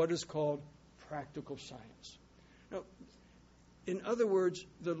is what is called practical science. Now, in other words,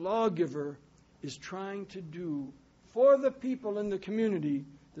 the lawgiver is trying to do for the people in the community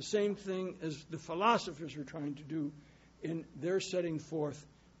the same thing as the philosophers are trying to do in their setting forth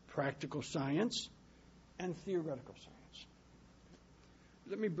practical science and theoretical science.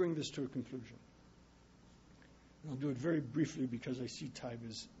 Let me bring this to a conclusion. I'll do it very briefly because I see time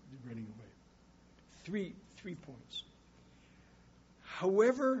is running away. Three points.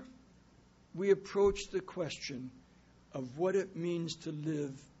 However we approach the question of what it means to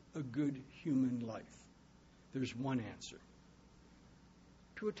live a good human life, there's one answer.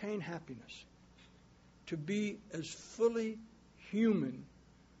 To attain happiness. To be as fully human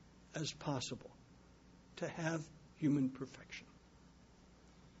as possible. To have human perfection.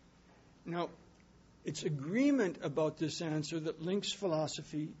 Now, it's agreement about this answer that links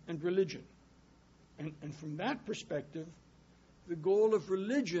philosophy and religion. And from that perspective, the goal of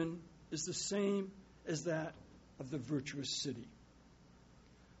religion is the same as that of the virtuous city.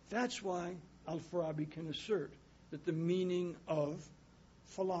 That's why Al-Farabi can assert that the meaning of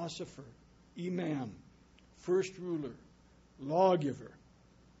philosopher, imam, first ruler, lawgiver,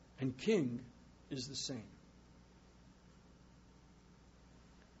 and king is the same.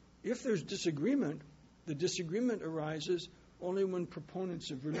 If there's disagreement, the disagreement arises only when proponents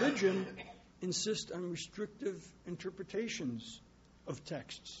of religion insist on restrictive interpretations of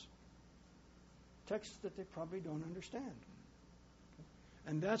texts that they probably don't understand.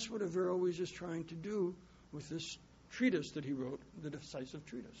 And that's what Averroes is trying to do with this treatise that he wrote, the Decisive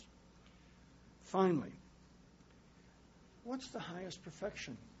Treatise. Finally, what's the highest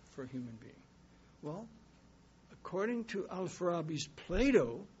perfection for a human being? Well, according to Al-Farabi's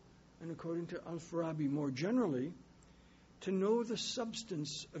Plato, and according to Al-Farabi more generally, to know the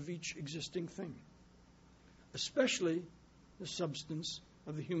substance of each existing thing, especially the substance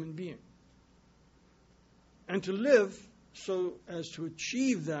of the human being, and to live so as to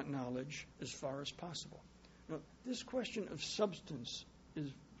achieve that knowledge as far as possible. Now, this question of substance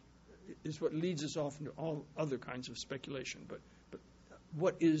is what leads us off into all other kinds of speculation. But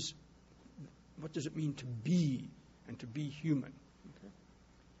what does it mean to be and to be human? Okay?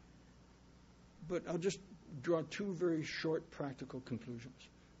 But I'll just draw two very short practical conclusions.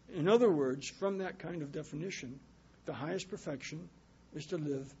 In other words, from that kind of definition, the highest perfection is to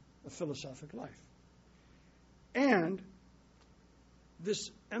live a philosophic life. And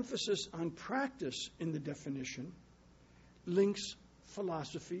this emphasis on practice in the definition links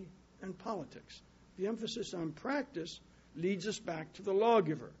philosophy and politics. The emphasis on practice leads us back to the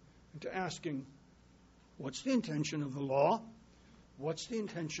lawgiver and to asking, what's the intention of the law? What's the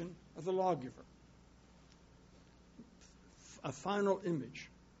intention of the lawgiver? A final image.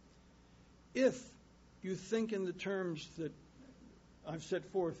 If you think in the terms that I've set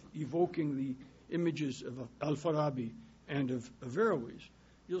forth, evoking the images of Al-Farabi and of Averroes,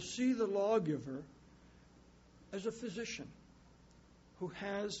 you'll see the lawgiver as a physician who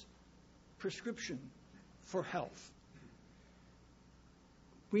has prescription for health.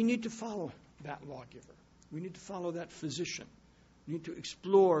 We need to follow that lawgiver. We need to follow that physician. We need to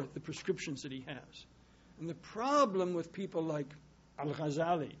explore the prescriptions that he has. And the problem with people like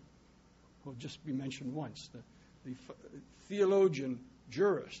Al-Ghazali, who will just be mentioned once, the theologian,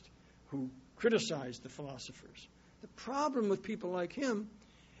 jurist, who criticized the philosophers. The problem with people like him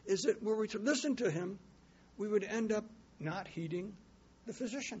is that were we to listen to him, we would end up not heeding the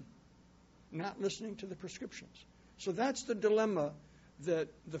physician, not listening to the prescriptions. So that's the dilemma that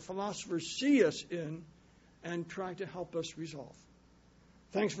the philosophers see us in and try to help us resolve.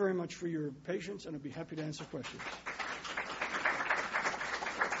 Thanks very much for your patience, and I'll be happy to answer questions.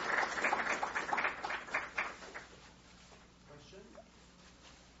 Question?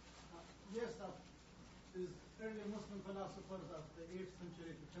 Yes, these early Muslim philosophers of the 8th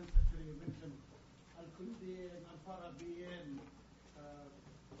century to 10th century, you mentioned Al-Kundi and Al-Farabi and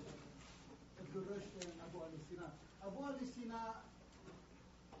Ibn Rushd and Abu Ali Sina. Abu Ali Sina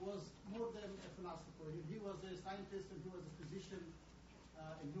was more than a philosopher. He was a scientist and he was a physician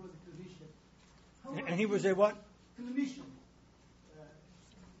and he was a clinician. And he was a what? Clinician.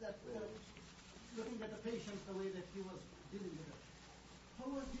 Looking at the patient the way that he was dealing with it.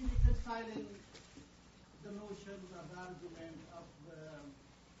 How was he reconciling the notion of the argument of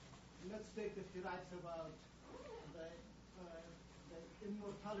let's take that he writes about the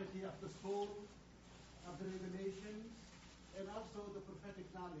immortality of the soul, of the revelations, and also the prophetic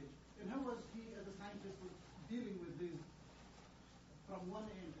knowledge. And how was he, as a scientist, dealing with these from one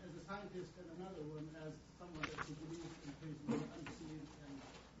end as a scientist and another one as someone that he believes in things unseen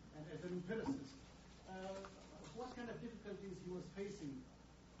and as an empiricist? What kind of difficulties he was facing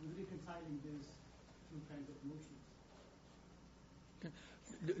with reconciling these two kinds of notions?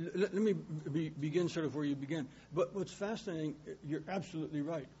 Let me begin sort of where you began. But what's fascinating, you're absolutely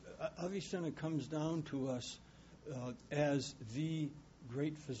right. Avicenna comes down to us as the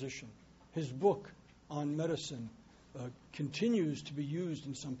great physician. His book on medicine continues to be used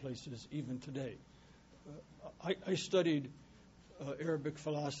in some places even today. I studied Arabic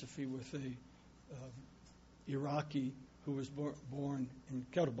philosophy with a Iraqi who was born in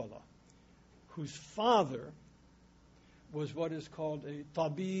Karbala, whose father was what is called a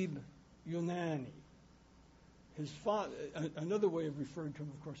tabib Yunani. His father, another way of referring to him,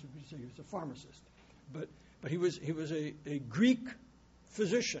 of course, would be to say he was a pharmacist, but he was a Greek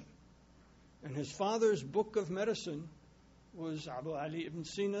physician, and his father's book of medicine was Abu Ali ibn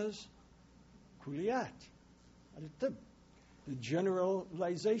Sina's Kuliyat al-Tib, the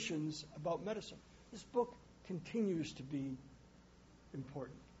generalizations about medicine. This book continues to be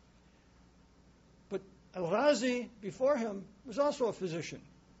important. But Al-Razi, before him, was also a physician.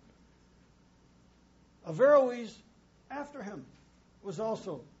 Averroes, after him, was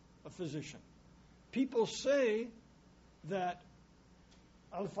also a physician. People say that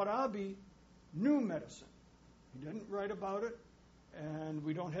Al-Farabi knew medicine. He didn't write about it, and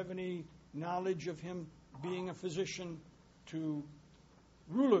we don't have any knowledge of him being a physician to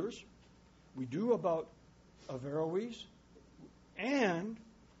rulers. We do about Averroes and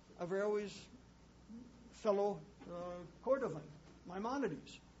Averroes' fellow Cordovan,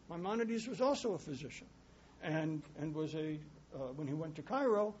 Maimonides. Maimonides was also a physician, and was when he went to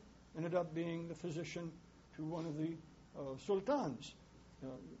Cairo, ended up being the physician to one of the sultans,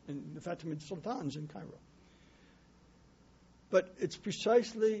 the Fatimid sultans in Cairo. But it's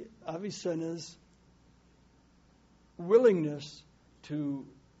precisely Avicenna's willingness to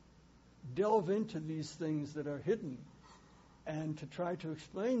delve into these things that are hidden and to try to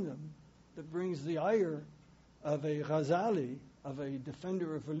explain them that brings the ire of a Ghazali, of a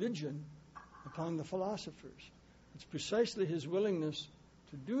defender of religion, upon the philosophers. It's precisely his willingness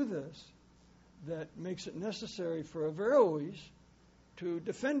to do this that makes it necessary for Averroes to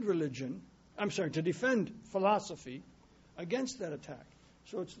defend to defend philosophy against that attack.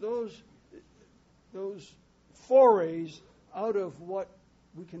 So it's those forays out of what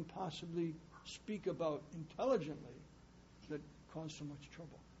we can possibly speak about intelligently that cause so much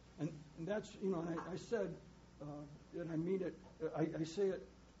trouble. And that's, and I said, and I mean it, I say it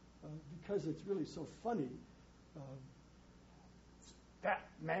because it's really so funny. That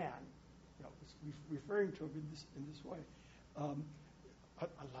man, referring to him in this way, a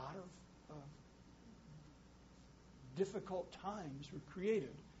lot of difficult times were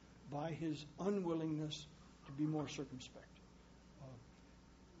created by his unwillingness to be more circumspect.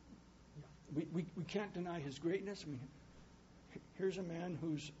 We can't deny his greatness. I mean, here's a man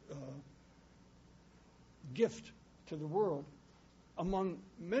whose gift to the world, among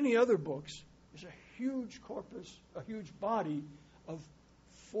many other books, is a huge corpus, a huge body of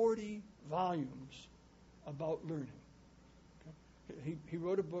 40 volumes about learning. Okay? He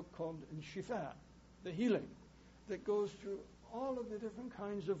wrote a book called Shifa, The Healing, that goes through all of the different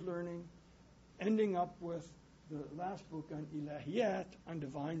kinds of learning, ending up with the last book on ilahiyat, on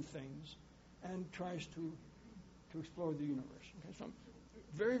divine things, and tries to explore the universe. Okay, so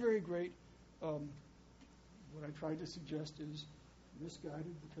very, very great. What I tried to suggest is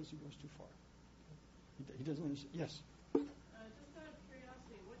misguided because he goes too far. He doesn't understand. Yes? Just out of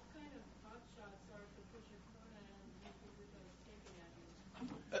curiosity, what kind of hotshots are Professor Krona and Mr. Gutas taking at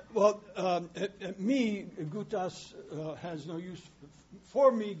you? At me, Gutas has no use.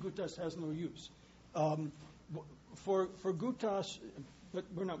 For me, Gutas has no use. For Gutas, but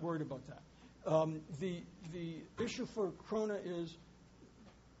we're not worried about that. The issue for Krona is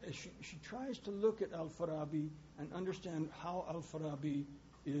she tries to look at Al-Farabi and understand how Al-Farabi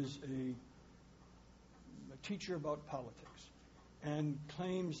is a teacher about politics, and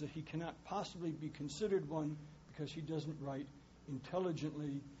claims that he cannot possibly be considered one because he doesn't write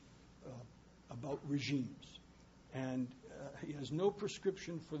intelligently about regimes. And he has no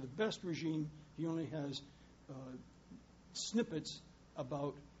prescription for the best regime. He only has snippets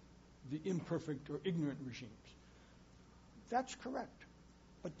about the imperfect or ignorant regimes. That's correct,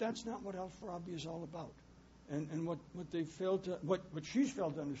 but that's not what Al-Farabi is all about. And what she's failed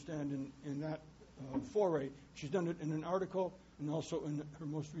to understand in that foray, she's done it in an article and also in her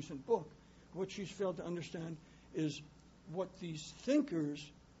most recent book. What she's failed to understand is what these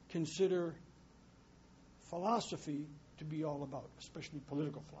thinkers consider philosophy to be all about, especially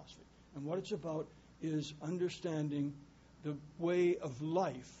political philosophy. And what it's about is understanding the way of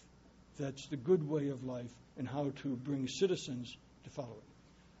life that's the good way of life and how to bring citizens to follow it.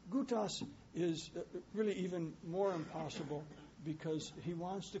 Gutas is really even more impossible because he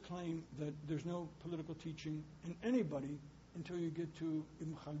wants to claim that there's no political teaching in anybody until you get to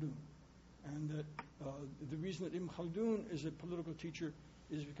Ibn Khaldun. And that the reason that Ibn Khaldun is a political teacher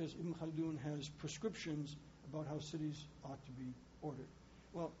is because Ibn Khaldun has prescriptions about how cities ought to be ordered.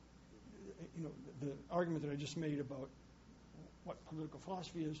 Well, the argument that I just made about what political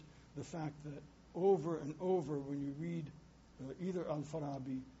philosophy is, the fact that over and over when you read either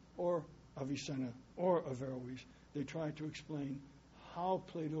Al-Farabi or Avicenna or Averroes, they try to explain how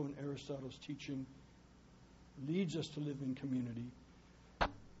Plato and Aristotle's teaching leads us to live in community.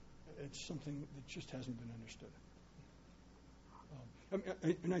 It's something that just hasn't been understood.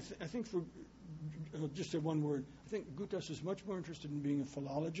 And I think for just say one word, I think Gutas is much more interested in being a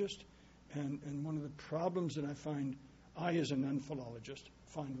philologist, and one of the problems that I as a non-philologist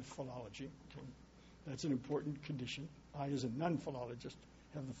find with philology, okay, that's an important condition. I as a non-philologist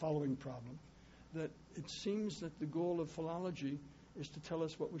have the following problem, that it seems that the goal of philology is to tell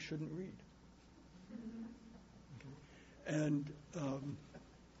us what we shouldn't read. Okay. And well,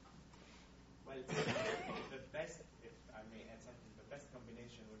 the best, if I may add something, the best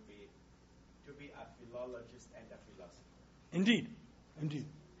combination would be to be a philologist and a philosopher. Indeed.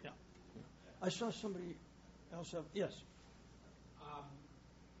 Yeah. I saw somebody else have, yes.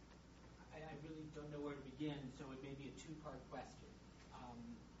 I really don't know where to begin, so it may be a two-part question.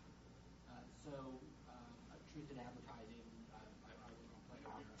 Truth in advertising, I work on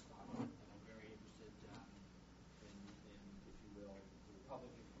Plato and Aristotle, and I'm very interested in, if you will, the Republic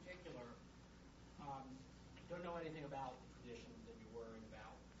in particular. Don't know anything about the tradition that you're worrying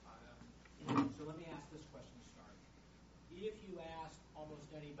about. So let me ask this question to start. If you ask almost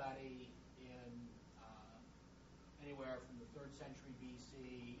anybody in anywhere from the 3rd century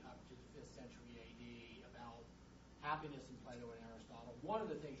BC up to the 5th century AD about happiness in Plato and Aristotle, one of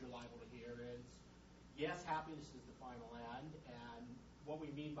the things you're liable to hear is, yes, happiness is the final end, and what we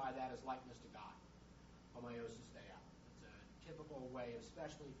mean by that is likeness to God. Homoousis Dei. typical way,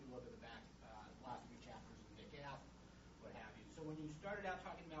 especially if you look at the last few chapters of Nick F., what have you. So when you started out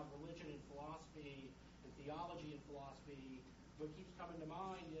talking about religion and philosophy and theology and philosophy, what keeps coming to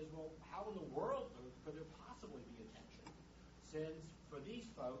mind is, well, how in the world could there possibly be a tension? Since for these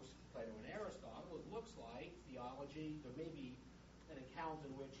folks, Plato and Aristotle, it looks like theology, there may be an account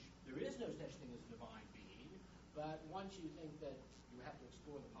in which there is no such thing as a divine being, but once you think that you have to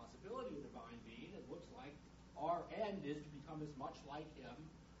explore the possibility of a divine being, it looks like our end is to become as much like him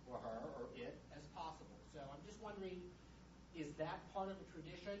or her or it as possible. So I'm just wondering, is that part of a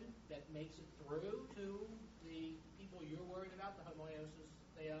tradition that makes it through to the people you're worried about, the homoiosis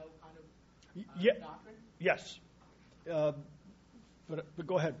theo kind of doctrine? Yes. But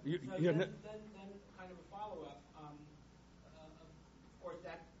go ahead. Then kind of a follow-up. Of course,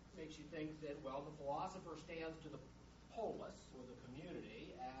 that makes you think that, well, the philosopher stands to the polis, or the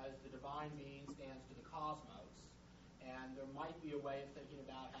community, as the divine being stands to the cosmos. And there might be a way of thinking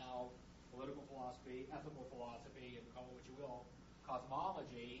about how political philosophy, ethical philosophy, and call it what you will,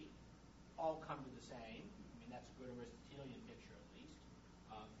 cosmology, all come to the same. I mean, that's a good Aristotelian picture, at least,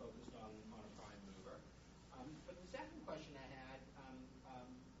 focused on a prime mover. But the second question I had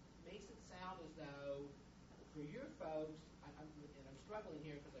makes it sound as though, for your folks, and I'm struggling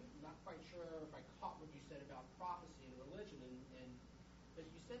here because I'm not quite sure if I caught what you said about prophecy and religion, but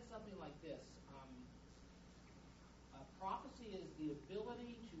you said something like this. Prophecy is the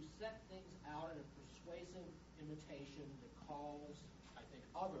ability to set things out in a persuasive imitation that calls, I think,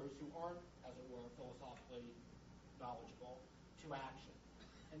 others who aren't, as it were, philosophically knowledgeable to action.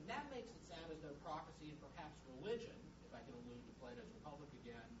 And that makes it sound as though prophecy and perhaps religion, if I can allude to Plato's Republic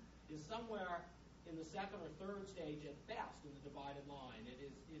again, is somewhere in the second or third stage at best in the divided line. It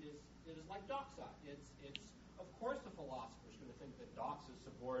is like doxa. It's of course the philosopher is going to think that doxa is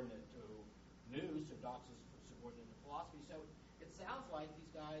subordinate to nous, or doxa is subordinate to philosophy. So it sounds like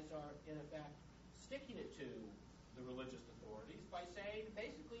these guys are in effect sticking it to the religious authorities by saying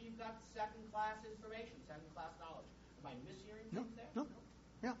basically you've got second-class information, second-class knowledge. Am I mishearing things there? No.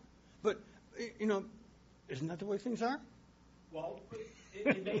 Yeah. But, isn't that the way things are? Well,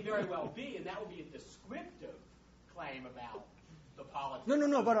 it may very well be, and that would be a descriptive claim about the politics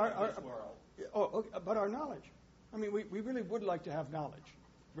but of this world. But our knowledge. I mean, we really would like to have knowledge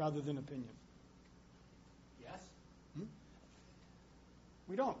rather than opinion. Yes?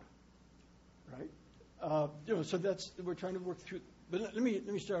 We don't, right? So we're trying to work through. But let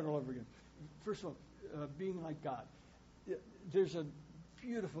me start all over again. First of all, being like God. There's a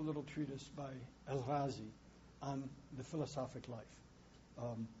beautiful little treatise by Al-Razi on the philosophic life.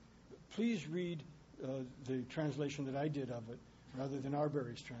 Please read the translation that I did of it rather than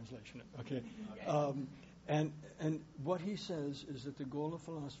Arbery's translation. Okay. And what he says is that the goal of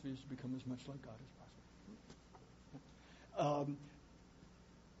philosophy is to become as much like God as possible.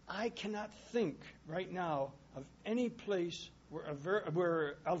 I cannot think right now of any place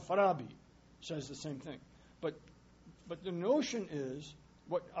where Al-Farabi says the same thing. But the notion is,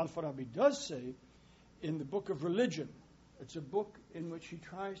 what Al-Farabi does say in the book of Religion, it's a book in which he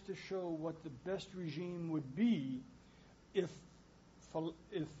tries to show what the best regime would be if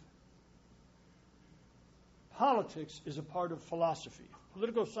politics is a part of philosophy,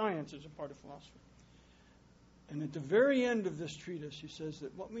 political science is a part of philosophy. And at the very end of this treatise, he says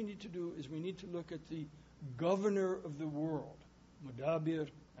that what we need to do is we need to look at the governor of the world, Mudabir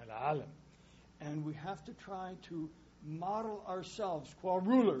al-Alam, and we have to try to model ourselves, qua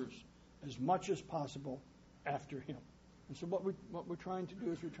rulers, as much as possible after him. And so what we're trying to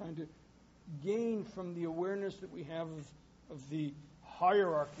do is we're trying to gain from the awareness that we have of the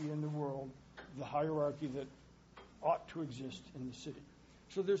hierarchy in the world, the hierarchy that ought to exist in the city.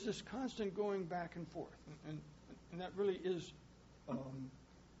 So there's this constant going back and forth, and that really is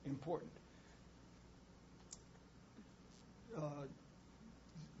important.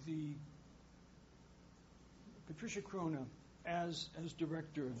 The Patricia Crona, as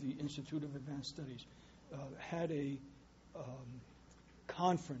director of the Institute of Advanced Studies, had a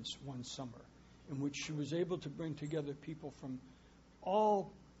conference one summer in which she was able to bring together people from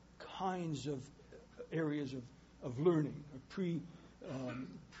all kinds of areas of learning,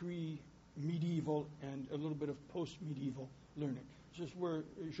 pre-medieval and a little bit of post-medieval learning. This is where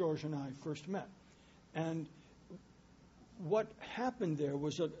George and I first met. And what happened there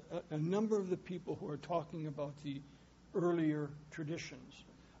was a number of the people who are talking about the earlier traditions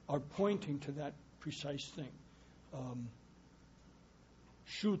are pointing to that precise thing.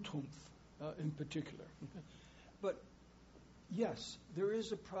 Schutumpf in particular. But yes, there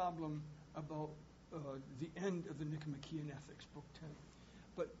is a problem about the end of the Nicomachean Ethics, Book 10.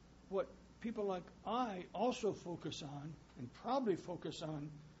 But what people like I also focus on, and probably focus on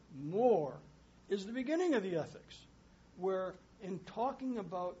more, is the beginning of the ethics, where in talking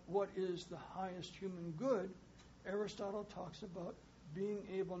about what is the highest human good, Aristotle talks about being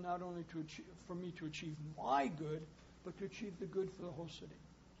able not only to achieve, for me to achieve my good, but to achieve the good for the whole city.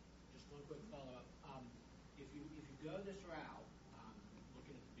 Just one quick follow-up. If you go this route,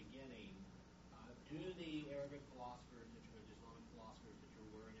 looking at the beginning, do the Arabic philosophers or the Islamic philosophers that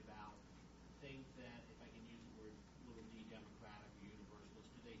you're worried about think that, if I can use the word little d, democratic or universalist,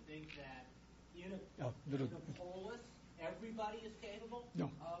 do they think that in a polis, everybody is capable of?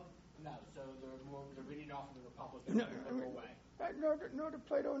 No. So they're reading off of the Republic in a liberal way. No, to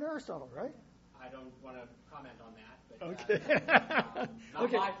Plato and Aristotle, right? I don't want to comment on that. But, Okay. not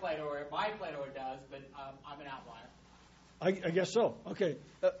Okay. my Plato it does, but I'm an outlier. I guess so. Okay.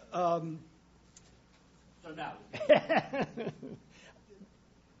 So no.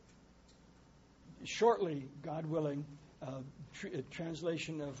 Shortly, God willing, a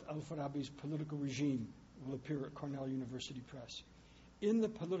translation of Al-Farabi's Political Regime will appear at Cornell University Press. In the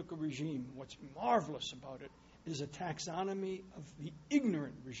Political Regime, what's marvelous about it is a taxonomy of the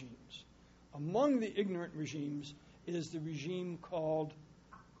ignorant regimes. Among the ignorant regimes is the regime called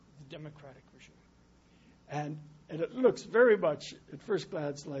the democratic regime. And it looks very much, at first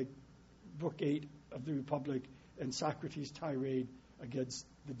glance, like Book 8 of the Republic and Socrates' tirade against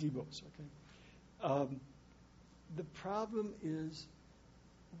the Demos. Okay? The problem is,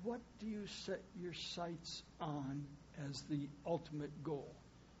 what do you set your sights on as the ultimate goal?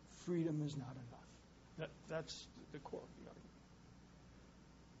 Freedom is not enough. That's the core of the argument.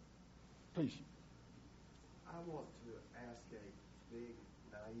 Please. I want to ask a big,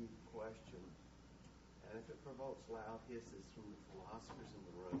 naive question, and if it provokes loud hisses from the philosophers in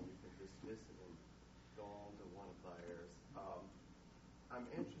the room, you can dismiss it and go on to one of theirs. I'm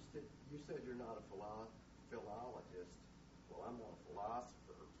interested, you said you're not a philologist. Well, I'm not a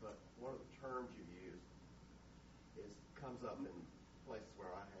philosopher, but one of the terms you use comes up in places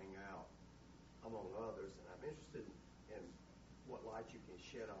where I hang out, among others, and I'm interested in what light you can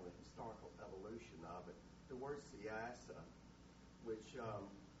shed on the historical evolution of it. The word siyasa, which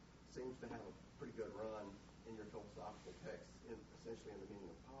seems to have a pretty good run in your philosophical texts, essentially in the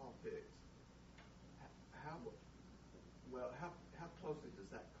meaning of politics. How closely does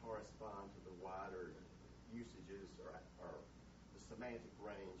that correspond to the wider usages or the semantic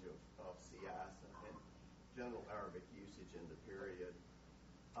range of siyasa and general Arabic usage in the period?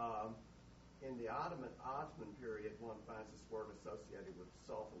 In the Ottoman period, one finds this word associated with the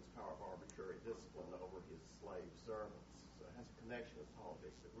Sultan's power of arbitrary discipline over his slave servants. So it has a connection with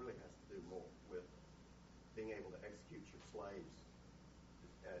politics that really has to do more with being able to execute your slaves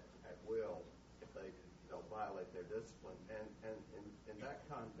at will if they violate their discipline. And in that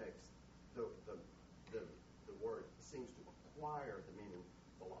context, the word seems to acquire the meaning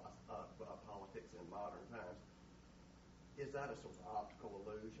of politics in modern times. Is that a sort of optical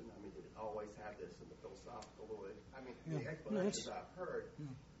illusion? I mean, did it always have this in the philosophical illusion? I mean, the explanations I've heard,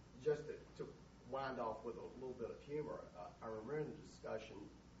 just to wind off with a little bit of humor, I remember in the discussion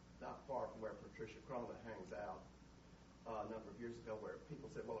not far from where Patricia Crona hangs out a number of years ago, where people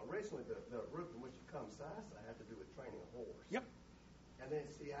said, well, originally the root from which it comes, siyasa, had to do with training a horse. Yep. And then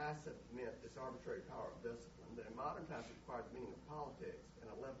siyasa meant this arbitrary power of discipline that in modern times it required the meaning of politics.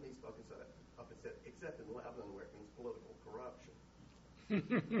 And a Lebanese spoke and said, except in Lebanon where it means political corruption.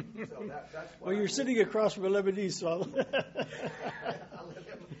 So that's why. Well, you're sitting across from a Lebanese, so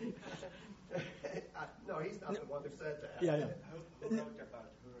no, he's not the one who said that. Yeah. Who wrote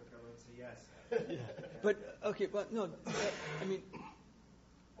about siyasa? Yeah. But okay, but no, I mean,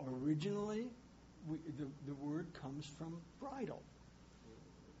 originally, the word comes from bridle,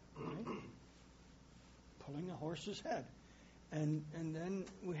 right? Pulling a horse's head, and then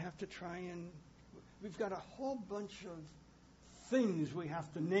we have to try and we've got a whole bunch of things we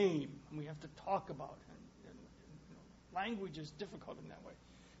have to name and we have to talk about, and language is difficult in that way.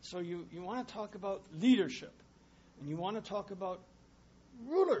 So you want to talk about leadership, and you want to talk about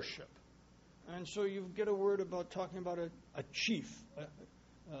rulership. And so you get a word about talking about a chief,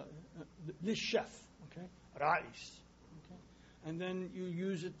 the chef, okay, rais, okay, and then you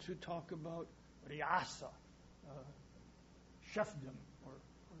use it to talk about riasa, chefdom or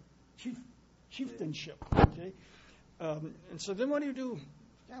chieftainship, okay. And so then what do?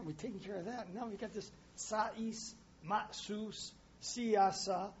 Yeah, we're taking care of that. And now we got this sais, matsus,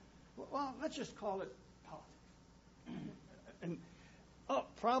 siyasa. Well, let's just call it politics. And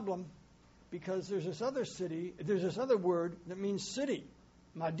problem. Because there's this other word that means city,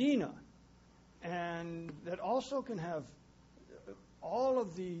 Medina, and that also can have all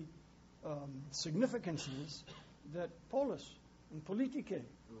of the significances that polis and politike.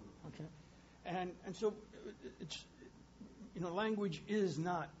 Okay, and so it's language is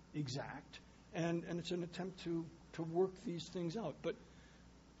not exact, and it's an attempt to work these things out. But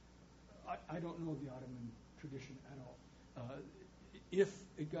I don't know the Ottoman tradition at all. If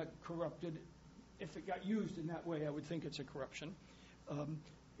it got corrupted, if it got used in that way, I would think it's a corruption.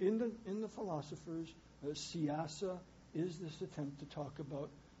 In the philosophers, siyasa is this attempt to talk about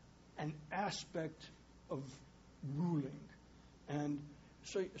an aspect of ruling. And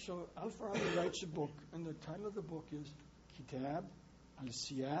so Al-Farabi writes a book, and the title of the book is Kitab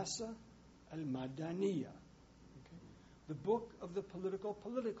al-Siyasa al-Madaniya. Okay? The book of the political.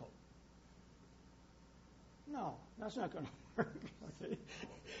 No, that's not going to work. Okay?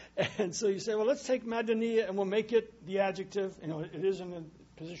 And so you say, well, let's take Madaniya and we'll make it the adjective. It is in a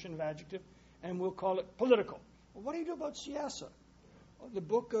position of adjective, and we'll call it political. Well, what do you do about siyasa? Well, the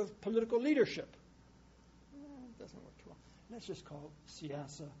book of political leadership. It doesn't work too well. Let's just call it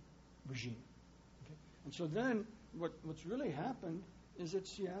siyasa regime. Okay? And so then what's really happened is that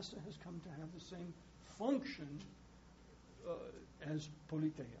siyasa has come to have the same function as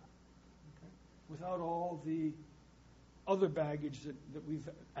politeia, okay? Without all the other baggage that we've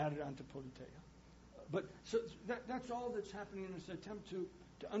added onto politeia. But so that's all that's happening in this attempt to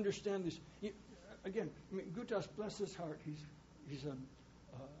understand this. Again, Gutas, bless his heart, he's a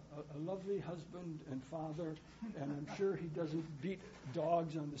lovely husband and father, and I'm sure he doesn't beat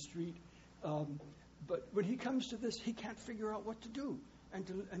dogs on the street. But when he comes to this, he can't figure out what to do. And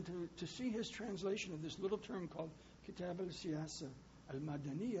to see his translation of this little term called Kitab al-Siyasa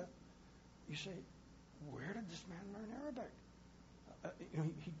al-Madaniya, you say, where did this man learn Arabic?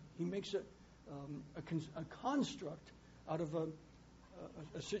 He makes a construct out of a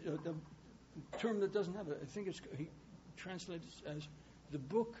term that doesn't have it. I think he translates it as the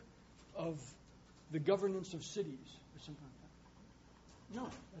book of the governance of cities or something like that. No,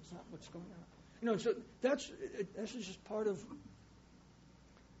 that's not what's going on. So this is just part of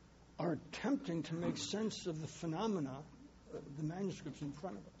our attempting to make sense of the phenomena, the manuscripts in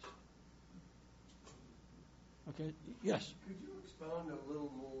front of us. Okay, yes? Could you expound a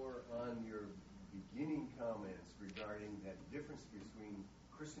little more on your beginning comments regarding that difference between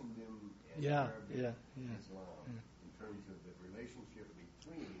Christendom and Arabic Islam in terms of the relationship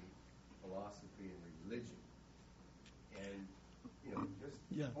between philosophy and religion? And,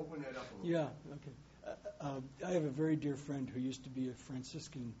 just open that up a little bit. Okay. I have a very dear friend who used to be a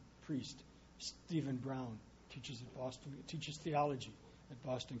Franciscan priest, Stephen Brown, teaches theology at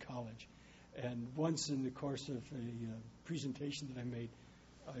Boston College. And once in the course of a presentation that I made,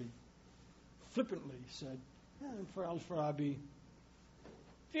 I flippantly said, for Al-Farabi,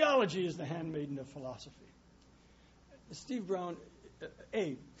 theology is the handmaiden of philosophy. Steve Brown,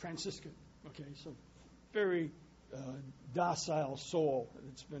 Franciscan, okay, so very docile soul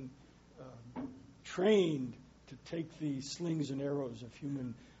that's been trained to take the slings and arrows of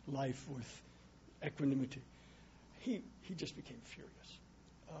human life with equanimity. He just became furious.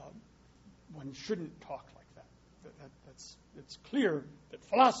 One shouldn't talk like that. It's clear that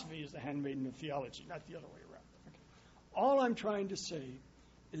philosophy is the handmaiden of theology, not the other way around. Okay. All I'm trying to say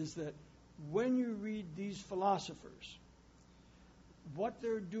is that when you read these philosophers, what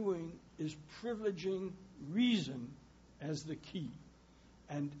they're doing is privileging reason as the key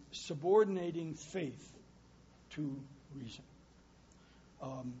and subordinating faith to reason.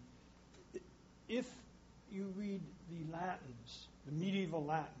 If you read the Latins, the medieval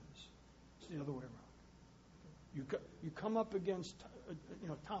Latins, it's the other way around. You come up against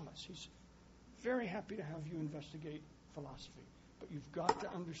Thomas. He's very happy to have you investigate philosophy, but you've got to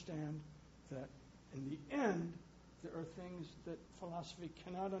understand that in the end there are things that philosophy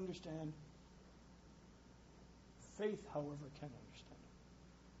cannot understand. Faith, however, can understand.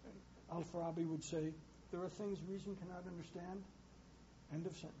 And Al-Farabi would say there are things reason cannot understand. End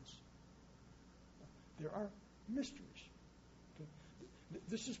of sentence. There are mysteries. Okay?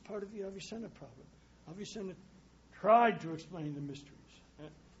 This is part of the Avicenna problem. Avicenna tried to explain the mysteries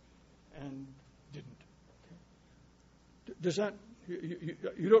and didn't. Okay? Does that...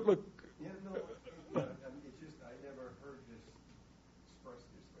 You don't look... Yeah, no, it's just I never heard this expressed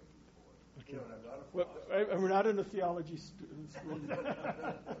this way before. Okay. And I'm not a philosopher. Well, we're not in the theology school.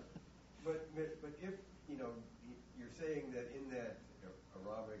 But if, you're saying that in that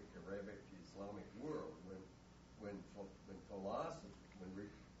Arabic Islamic world, when philosophy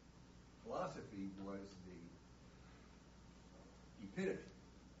was the epitome,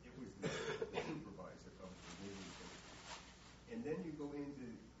 it was the supervisor of the living thing. And then you go into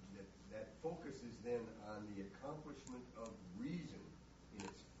that focuses then on the accomplishment of reason in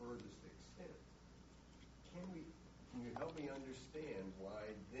its furthest understand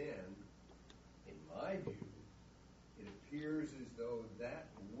why then, in my view, it appears as though that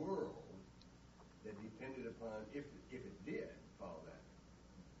world that depended upon, if it did follow that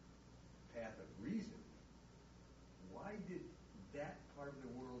path of reason, why did that part of the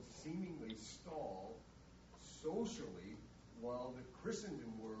world seemingly stall socially while the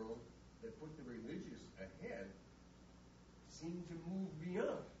Christendom world that put the religious ahead seemed to move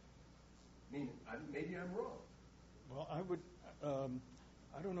beyond? I mean, maybe I'm wrong. Well, I would,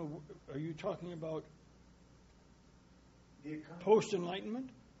 I don't know, are you talking about The economy. post-Enlightenment?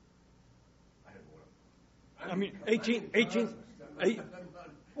 I don't know. I mean, 18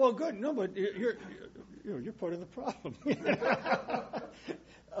 well, good. No, but you're part of the problem.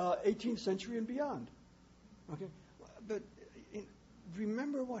 18th century and beyond. Okay, but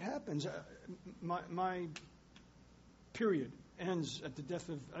remember what happens. My period ends at the death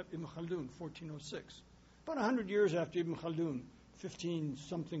of Ibn Khaldun, 1406. About 100 years after Ibn Khaldun,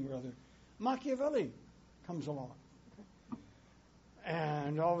 15-something or other, Machiavelli comes along. Okay?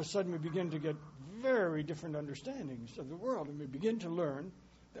 And all of a sudden we begin to get very different understandings of the world, and we begin to learn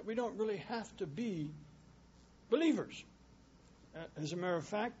that we don't really have to be believers. As a matter of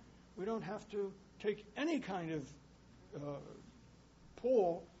fact, we don't have to take any kind of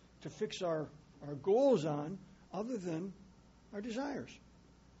pole to fix our goals on other than our desires.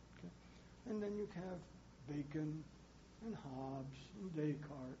 Okay? And then you have Bacon and Hobbes and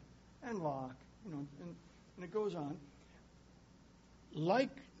Descartes and Locke, and it goes on.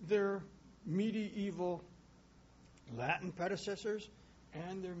 Like their medieval Latin predecessors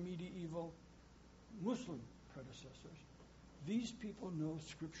and their medieval Muslim predecessors, these people know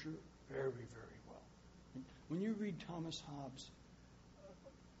Scripture very, very well. When you read Thomas Hobbes,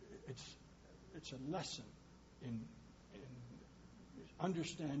 it's a lesson in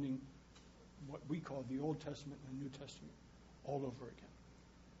understanding what we call the Old Testament and the New Testament all over again.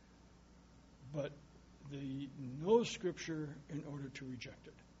 But they know Scripture in order to reject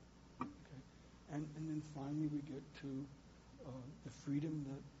it. Okay? And then finally we get to the freedom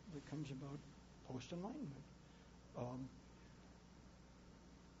that comes about post-Enlightenment.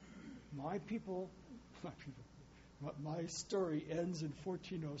 My story ends in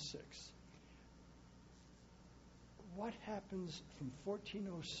 1406. What happens from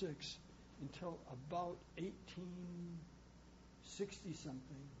 1406 until about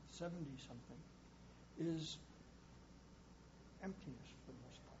 1860-something, 70-something, is emptiness for the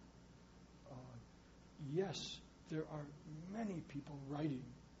most part. Yes, there are many people writing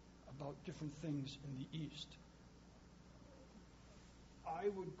about different things in the East. I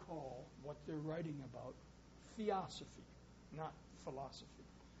would call what they're writing about theosophy, not philosophy.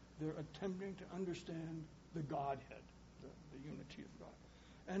 They're attempting to understand the Godhead, the unity of God.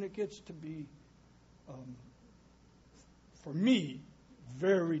 And it gets to be, for me,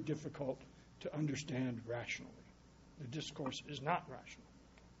 very difficult to understand rationally. The discourse is not rational.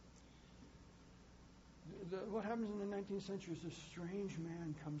 What happens in the 19th century is a strange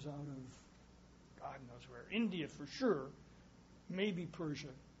man comes out of God knows where, India for sure, maybe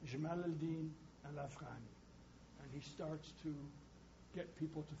Persia, Jamal al-Din al-Afghani. And he starts to get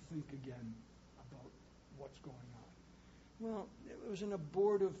people to think again about what's going on. Well, it was an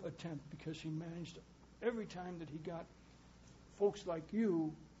abortive attempt because he managed, every time that he got folks like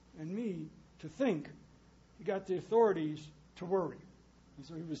you and me to think, he got the authorities to worry. And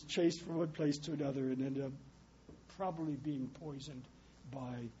so he was chased from one place to another and ended up probably being poisoned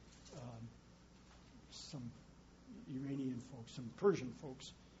by some Iranian folks, some Persian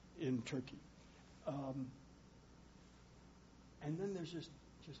folks in Turkey. And then there's just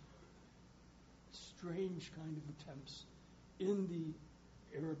strange kind of attempts in the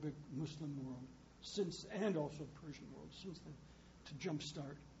Arabic Muslim world and also Persian world since then to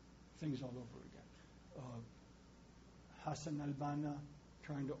jumpstart things all over again. Hassan al-Banna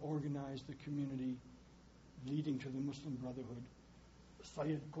trying to organize the community leading to the Muslim Brotherhood.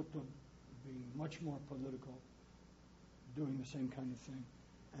 Sayyid Qutb being much more political, doing the same kind of thing.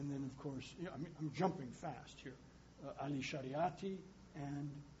 And then, of course, I'm jumping fast here. Ali Shariati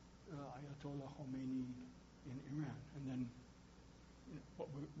and Ayatollah Khomeini in Iran. And then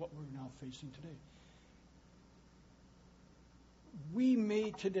what we're now facing today. We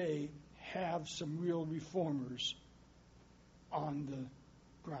may today have some real reformers on the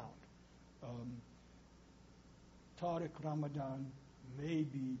ground. Tariq Ramadan may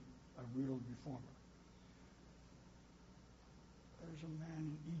be a real reformer. There's a man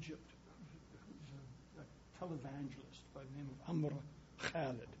in Egypt who's a televangelist by the name of Amr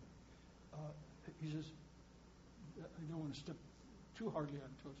Khalid. He says, I don't want to step too hardly on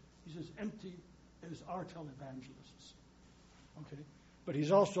toes. He's as empty as our televangelists. Okay, but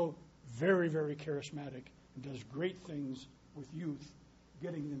he's also very, very charismatic and does great things with youth,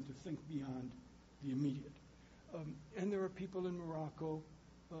 getting them to think beyond the immediate. And there are people in Morocco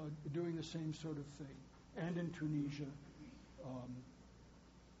doing the same sort of thing, and in Tunisia.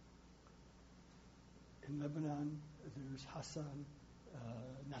 In Lebanon, there's Hassan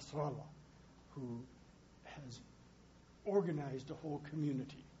Nasrallah, who has organized a whole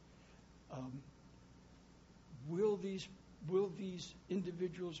community. Will these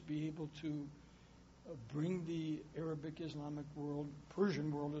individuals be able to bring the Arabic Islamic world,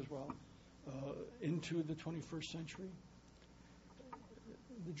 Persian world as well, into the 21st century?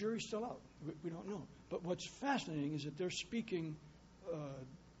 The jury's still out. We don't know. But what's fascinating is that they're speaking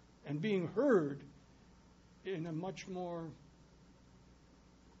and being heard in a much more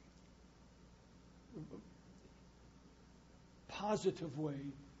positive way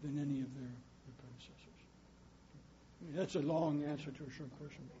than any of their predecessors. I mean, that's a long answer to a short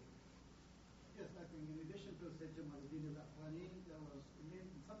question. Yes, I think in addition to Sayyid Jamaluddin al-Afghani, there was in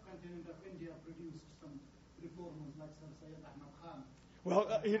the subcontinent of India produced some reformers like Sir Sayyid Ahmad Khan. Well,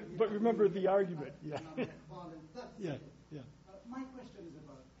 but remember the argument. Yeah. Yeah. Yeah. My question is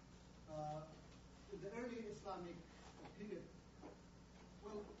about the early Islamic period.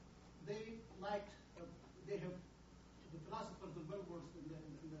 Well, they liked, they have the philosophers are well versed in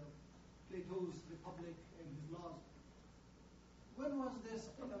the Plato's Republic and his laws. When was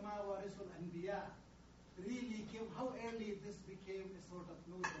this ulama warisul anbiya really came? How early this became a sort of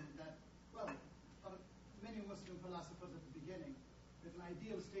notion that, well, for many Muslim philosophers at the beginning, that an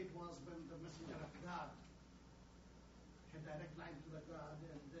ideal state was when the messenger of God had direct line to the God,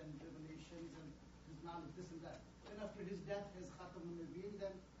 and then revelations and his knowledge, this and that. Then after his death, as Khatamun Nabiyyin,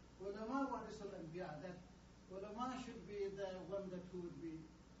 then ulama warisul anbiya, that ulama should be the one that who would be,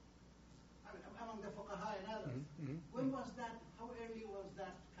 I mean, among the fuqaha and others. Mm-hmm. When was that, how early was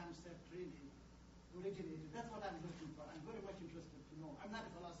that concept really originated? That's what I'm looking for. I'm very much interested to know. I'm not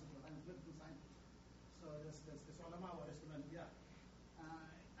a philosopher, I'm a political scientist. So this ulama warisul anbiya.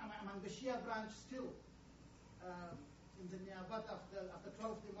 Among the Shia branch still, in the Niyabat after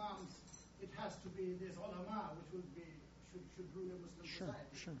 12 imams, it has to be this ulama, which should rule a Muslim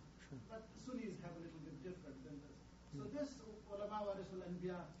society. Sure. But Sunnis have a little bit different than this. So this ulama warisul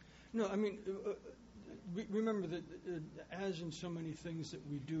anbiya. No, I mean, remember that as in so many things that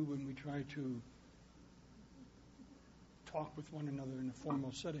we do when we try to talk with one another in a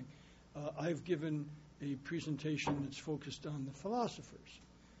formal setting, I've given a presentation that's focused on the philosophers.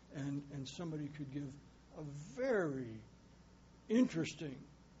 And somebody could give a very interesting,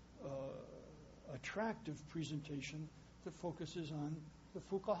 attractive presentation that focuses on the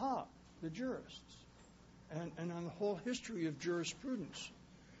fuqaha, the jurists, and on the whole history of jurisprudence.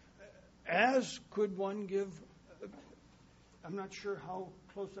 As could one give, I'm not sure how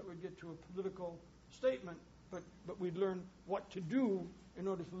close that would get to a political statement, but we'd learn what to do in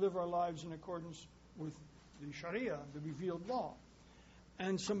order to live our lives in accordance with the Sharia, the revealed law.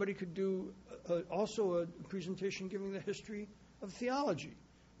 And somebody could do also a presentation giving the history of theology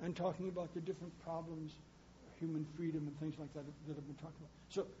and talking about the different problems, human freedom and things like that that have been talked about.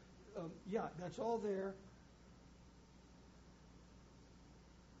 So, that's all there.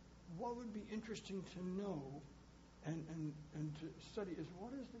 What would be interesting to know and to study is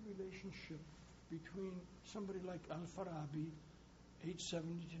what is the relationship between somebody like Al-Farabi,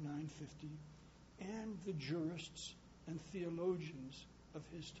 870 to 950, and the jurists and theologians of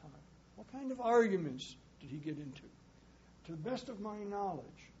his time. What kind of arguments did he get into? To the best of my knowledge,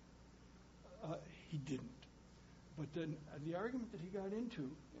 he didn't. But then the argument that he got into,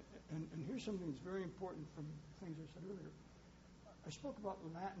 and here's something that's very important from things I said earlier. I spoke about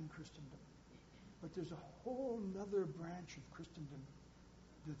Latin Christendom, but there's a whole other branch of Christendom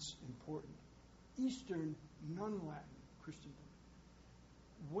that's important. Eastern non-Latin Christendom.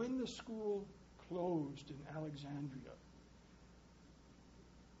 When the school closed in Alexandria,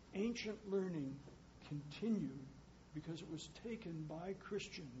 ancient learning continued because it was taken by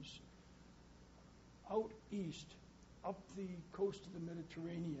Christians out east, up the coast of the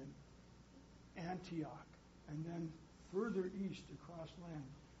Mediterranean, Antioch, and then further east across land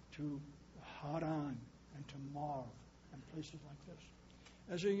to Haran and to Marv and places like this.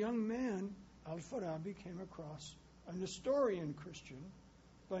 As a young man, Al-Farabi came across a Nestorian Christian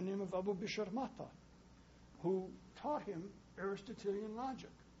by the name of Abu Bishr Mata, who taught him Aristotelian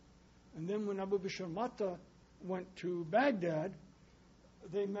logic. And then when Abu Bishr Mata went to Baghdad,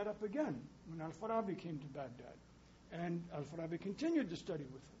 they met up again when Al-Farabi came to Baghdad. And Al-Farabi continued to study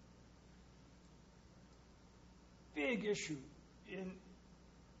with him. Big issue in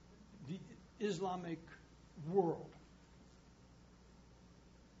the Islamic world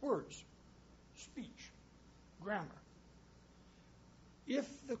words, speech, grammar. If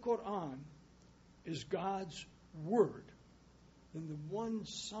the Quran is God's word, then the one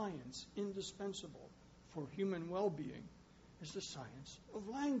science indispensable for human well-being is the science of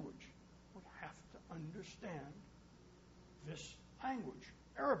language. We have to understand this language,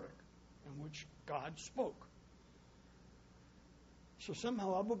 Arabic, in which God spoke. So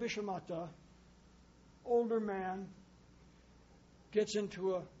somehow Abu Bishr Mata, older man, gets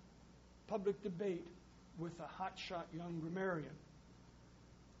into a public debate with a hotshot young grammarian.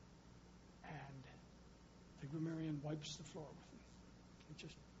 And the grammarian wipes the floor with him. It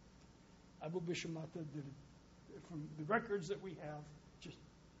just, Abu Bishr Mata did it. From the records that we have, just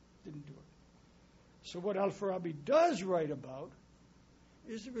didn't do it. So what Al-Farabi does write about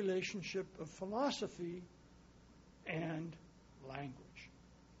is the relationship of philosophy and language.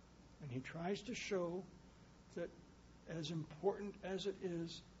 And he tries to show that as important as it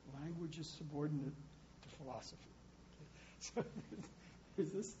is, language is subordinate to philosophy. So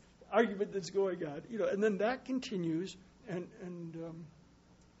there's this argument that's going on, and then that continues, and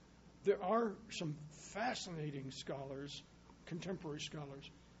there are some fascinating scholars, contemporary scholars,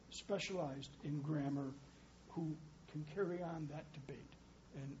 specialized in grammar who can carry on that debate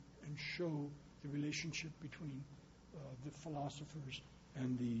and show the relationship between the philosophers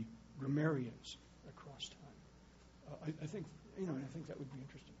and the grammarians across time. I think that would be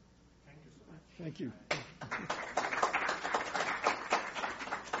interesting. Thank you so much. Thank you.